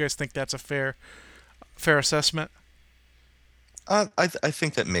fiction. Do you guys think that's a fair assessment? I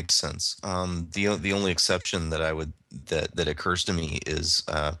think that makes sense. The only exception that I would that occurs to me is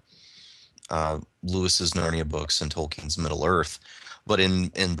Lewis's Narnia books and Tolkien's Middle Earth. But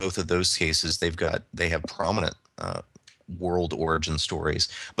in both of those cases, they have prominent world origin stories,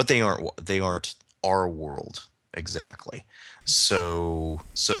 but they aren't our world exactly. So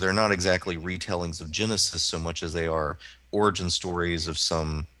they're not exactly retellings of Genesis so much as they are origin stories of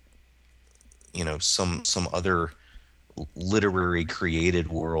some other literary created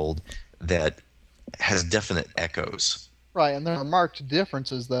world that has definite echoes. Right, and there are marked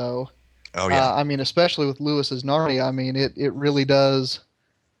differences, though. Oh yeah, I mean, especially with Lewis's Narnia, I mean, it really does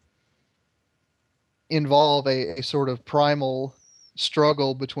involve a sort of primal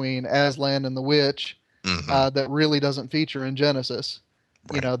struggle between Aslan and the witch hmm that really doesn't feature in Genesis.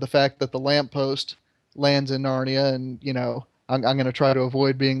 You right. know, the fact that the lamppost lands in Narnia, and, I'm going to try to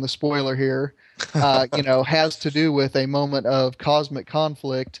avoid being the spoiler here, has to do with a moment of cosmic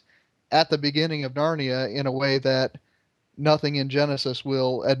conflict at the beginning of Narnia in a way that nothing in Genesis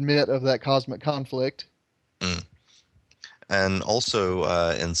will admit of that cosmic conflict. Mm. And also,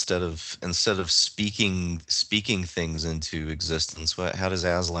 instead of speaking things into existence, how does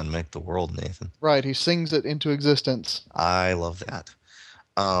Aslan make the world, Nathan? Right, he sings it into existence. I love that.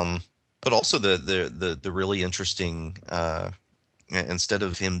 Um, but also the really interesting instead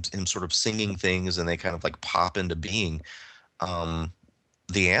of him sort of singing things and they kind of like pop into being, um,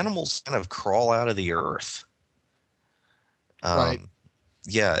 the animals kind of crawl out of the earth. Right. Um,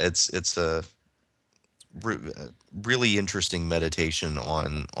 yeah, it's a really interesting meditation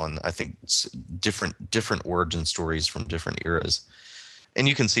on I think different origin stories from different eras. And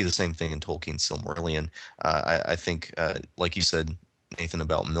you can see the same thing in Tolkien's Silmarillion. I think, like you said, Nathan,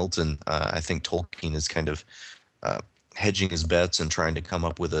 about Milton, I think Tolkien is kind of uh, hedging his bets and trying to come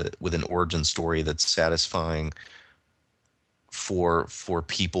up with an origin story that's satisfying for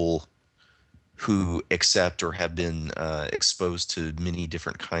people who accept or have been exposed to many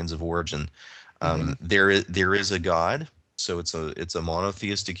different kinds of origin. Hmm. There is a God, so it's a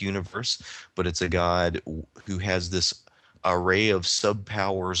monotheistic universe, but it's a God who has this array of sub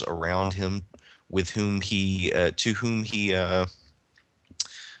powers around him, with whom he to whom he uh,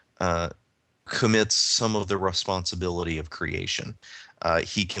 commits some of the responsibility of creation.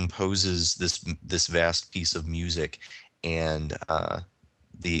 He composes this vast piece of music, and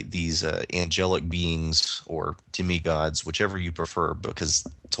these angelic beings or demigods, whichever you prefer, because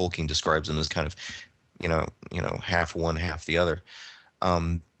Tolkien describes them as kind of half one, half the other.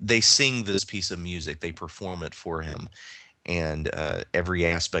 They sing this piece of music, they perform it for him, and every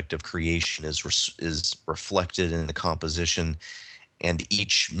aspect of creation is reflected in the composition, and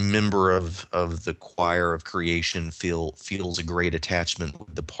each member of the choir of creation feels a great attachment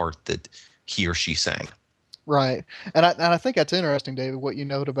with the part that he or she sang. Right. And I think that's interesting, David, what you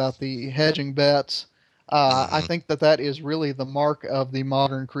note about the hedging bets. I hmm think that is really the mark of the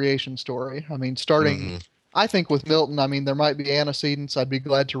modern creation story. I mean, starting, hmm I think with Milton, I mean, there might be antecedents. I'd be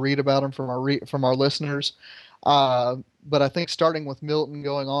glad to read about them from from our listeners. Uh, but I think starting with Milton,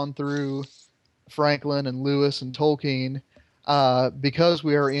 going on through Franklin and Lewis and Tolkien, because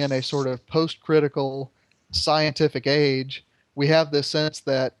we are in a sort of post-critical scientific age, we have this sense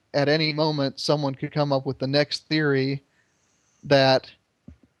that at any moment someone could come up with the next theory that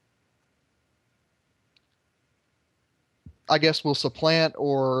I guess will supplant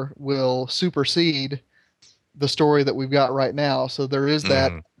or will supersede the story that we've got right now. So there is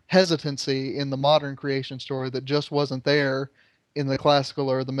that hmm hesitancy in the modern creation story that just wasn't there in the classical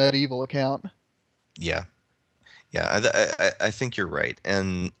or the medieval account. Yeah, yeah, I think you're right,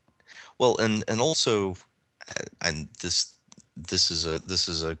 and well, and also, and this is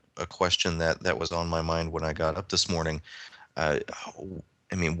a question that was on my mind when I got up this morning. Uh,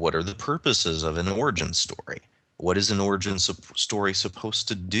 I mean, what are the purposes of an origin story? What is an origin story supposed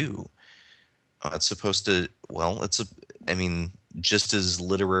to do? It's supposed to, well, I mean, just as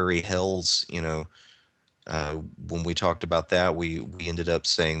literary hells, uh, when we talked about that, we ended up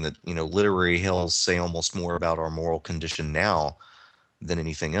saying that, literary hells say almost more about our moral condition now than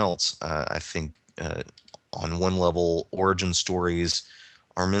anything else. I think on one level, origin stories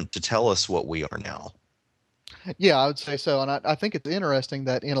are meant to tell us what we are now. Yeah, I would say so. And I think it's interesting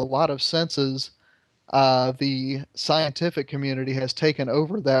that in a lot of senses, the scientific community has taken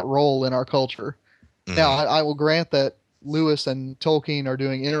over that role in our culture. Now, hmm I will grant that Lewis and Tolkien are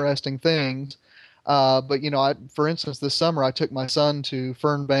doing interesting things. But for instance, this summer I took my son to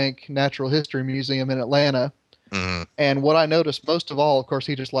Fernbank Natural History Museum in Atlanta, hmm and what I noticed most of all, of course,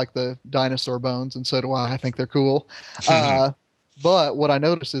 he just liked the dinosaur bones, and so do I. I think they're cool. Uh, but what I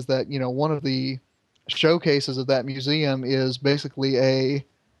noticed is that one of the showcases of that museum is basically a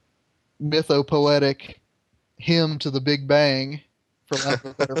mythopoetic hymn to the Big Bang, for lack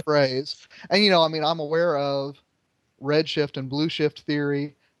of a better phrase. And I mean, I'm aware of redshift and blue shift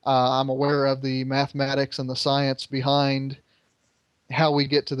theory. I'm aware of the mathematics and the science behind how we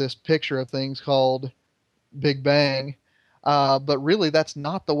get to this picture of things called Big Bang. But really, that's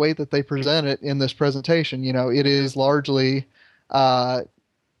not the way that they present it in this presentation. It is largely uh,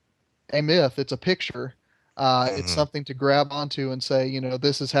 a myth. It's a picture. It's Hmm. something to grab onto and say,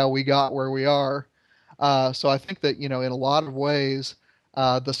 this is how we got where we are. So I think that, in a lot of ways,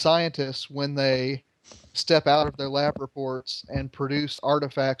 the scientists, when they step out of their lab reports and produce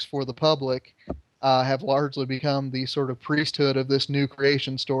artifacts for the public, have largely become the sort of priesthood of this new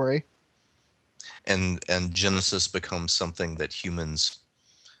creation story. And Genesis becomes something that humans,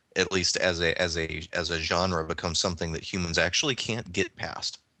 at least as a genre, becomes something that humans actually can't get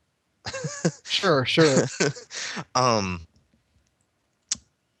past. Sure, sure. um,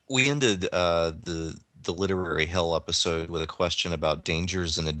 we ended the literary hell episode with a question about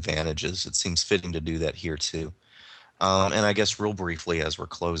dangers and advantages. It seems fitting to do that here too. And I guess real briefly as we're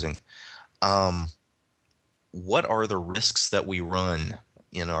closing, um, what are the risks that we run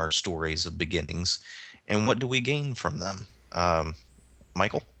in our stories of beginnings, and what do we gain from them?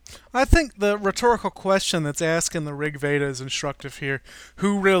 Michael? I think the rhetorical question that's asked in the Rig Veda is instructive here.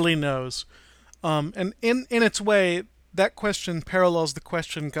 Who really knows? And in its way, that question parallels the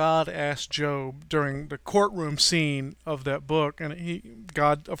question God asked Job during the courtroom scene of that book. And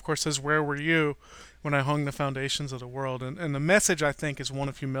God, of course, says, "Where were you when I hung the foundations of the world?" And the message, I think, is one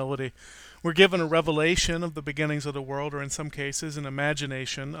of humility. We're given a revelation of the beginnings of the world, or in some cases, an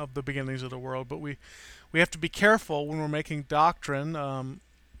imagination of the beginnings of the world. But we have to be careful when we're making doctrine,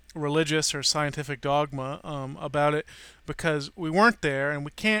 religious or scientific dogma, about it, because we weren't there and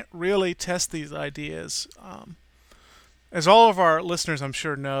we can't really test these ideas. As all of our listeners, I'm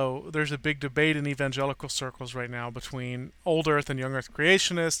sure, know, there's a big debate in evangelical circles right now between old Earth and young Earth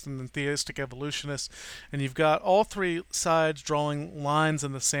creationists and then theistic evolutionists. And you've got all three sides drawing lines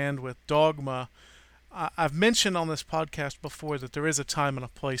in the sand with dogma. I've mentioned on this podcast before that there is a time and a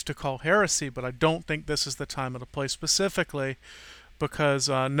place to call heresy, but I don't think this is the time and the place specifically because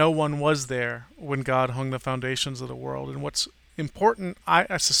no one was there when God hung the foundations of the world. And what's important,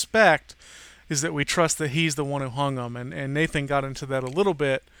 I suspect, is that we trust that He's the one who hung them. And Nathan got into that a little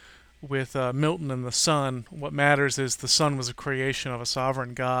bit with Milton and the sun. What matters is the sun was a creation of a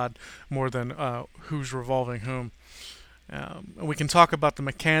sovereign God more than who's revolving whom. And we can talk about the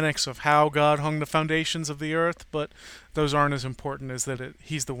mechanics of how God hung the foundations of the earth, but those aren't as important as that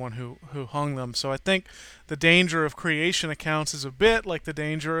He's the one who hung them. So I think the danger of creation accounts is a bit like the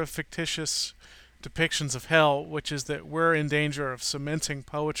danger of fictitious depictions of hell, which is that we're in danger of cementing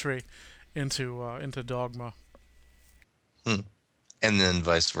poetry into dogma. Hmm. And then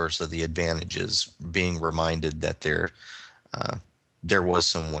vice versa, the advantage is being reminded that uh, there was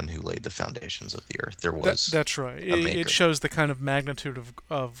someone who laid the foundations of the earth. There was That's right. a It maker. shows the kind of magnitude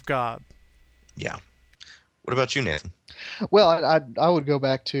of God. Yeah. What about you, Nathan? Well, I would go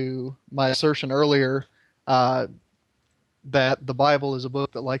back to my assertion earlier uh, that the Bible is a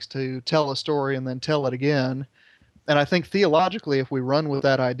book that likes to tell a story and then tell it again. And I think theologically, if we run with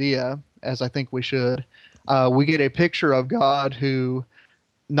that idea, as I think we should, we get a picture of God who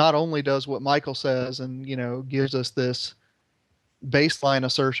not only does what Michael says and gives us this baseline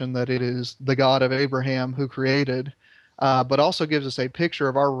assertion that it is the God of Abraham who created, but also gives us a picture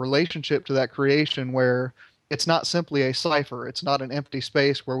of our relationship to that creation where it's not simply a cipher, it's not an empty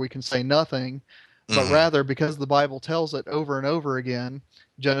space where we can say nothing, but Hmm. rather because the Bible tells it over and over again,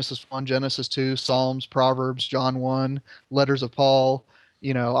 Genesis 1, Genesis 2, Psalms, Proverbs, John 1, letters of Paul,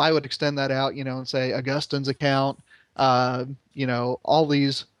 I would extend that out, and say Augustine's account, all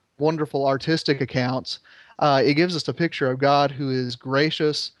these wonderful artistic accounts. It gives us a picture of God who is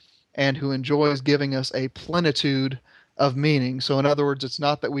gracious and who enjoys giving us a plenitude of meaning. So, in other words, it's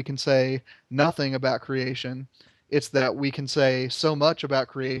not that we can say nothing about creation, it's that we can say so much about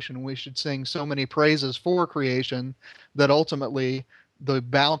creation. We should sing so many praises for creation that ultimately the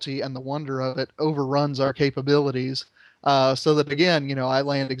bounty and the wonder of it overruns our capabilities. So that again, I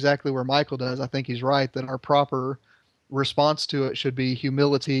land exactly where Michael does. I think he's right that our proper response to it should be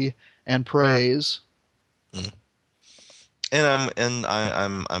humility and praise. And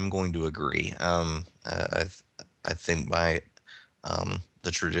I'm going to agree. I think my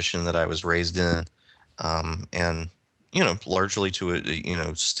the tradition that I was raised in, and largely to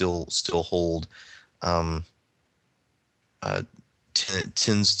it, still hold, um,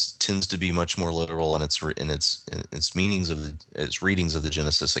 tends to be much more literal in its meanings of its readings of the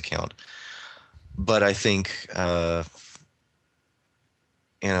Genesis account. But I think,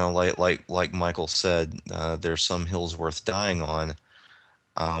 like Michael said, there's some hills worth dying on,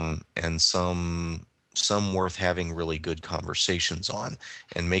 and some worth having really good conversations on,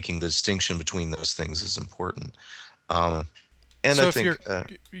 and making the distinction between those things is important. Um, and I So if you're,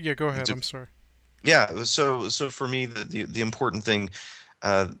 think, yeah, go ahead. d- I'm sorry. yeah. So for me, the important thing,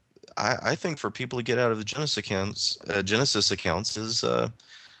 uh, I think for people to get out of the Genesis accounts is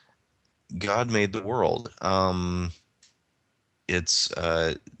God made the world. It's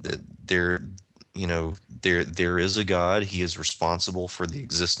there, there is a God. He is responsible for the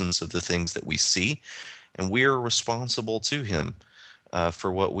existence of the things that we see, and we are responsible to Him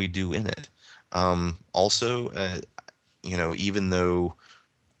for what we do in it. Also, even though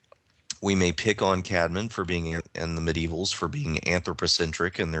we may pick on Caedmon for being, and the medievals for being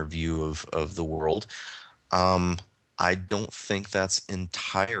anthropocentric in their view of the world, um, I don't think that's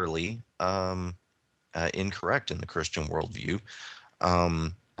entirely incorrect in the Christian worldview.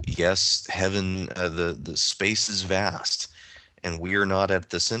 Yes, heaven, the space is vast, and we are not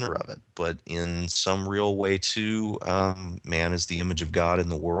at the center of it. But in some real way, too, man is the image of God in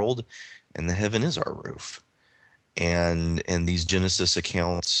the world, and the heaven is our roof. And these Genesis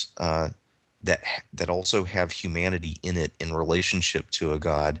accounts that also have humanity in it in relationship to a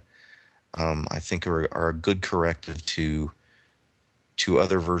God, I think are a good corrective to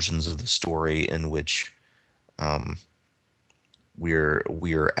other versions of the story in which um,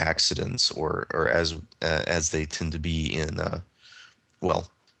 we're accidents, or as they tend to be in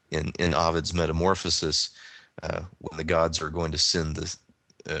well in Ovid's Metamorphosis, when the gods are going to send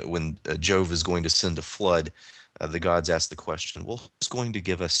when Jove is going to send a flood, the gods ask the question, well, who's going to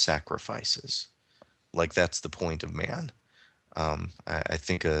give us sacrifices? Like, that's the point of man. I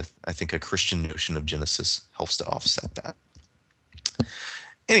think a Christian notion of Genesis helps to offset that.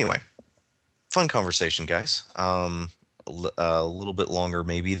 Anyway, fun conversation, guys. A little bit longer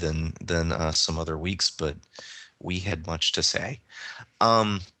maybe than some other weeks, but we had much to say.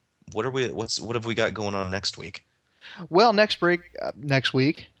 What have we got going on next week? Well, next week,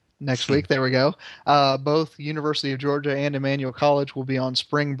 there we go. Both University of Georgia and Emmanuel College will be on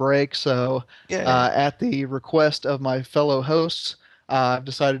spring break. So, Yay. at the request of my fellow hosts, I've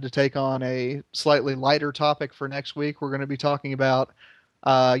decided to take on a slightly lighter topic for next week. We're going to be talking about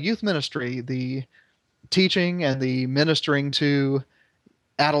youth ministry, the teaching and the ministering to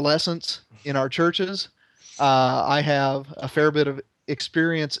adolescents in our churches. I have a fair bit of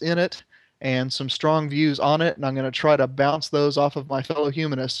experience in it and some strong views on it, and I'm going to try to bounce those off of my fellow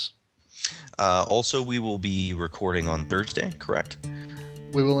humanists. Also, we will be recording on Thursday, correct?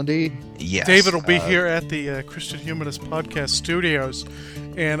 We will indeed. Yes. David will be here at the Christian Humanist Podcast Studios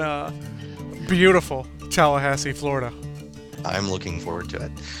in beautiful Tallahassee, Florida. I'm looking forward to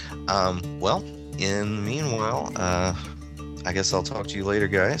it. Well, in the meanwhile, I guess I'll talk to you later,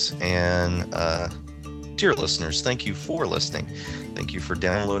 guys. And dear listeners, thank you for listening. Thank you for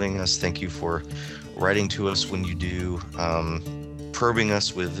downloading us. Thank you for writing to us when you do, probing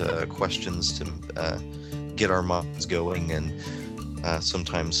us with questions to get our minds going, and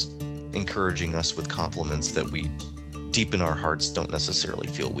sometimes encouraging us with compliments that we, deep in our hearts, don't necessarily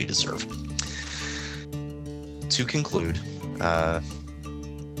feel we deserve. To conclude,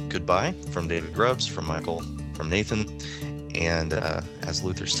 goodbye from David Grubbs, from Michael, from Nathan, and as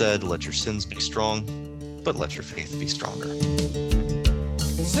Luther said, let your sins be strong, but let your faith be stronger.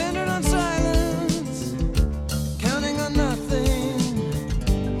 Centered on silence, counting on nothing.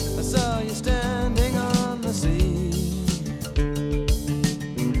 I saw you standing on the sea.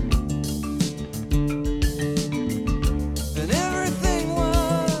 And everything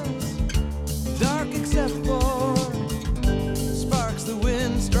was dark except for sparks the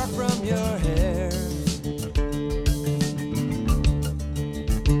wind struck from your hair.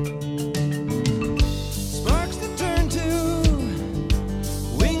 Sparks that turn to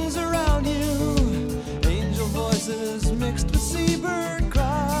wings around you, angel voices mixed with seabird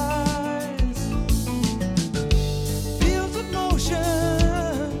cries. Fields of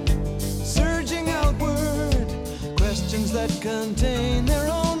motion surging outward, questions that contain their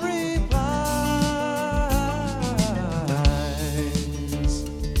own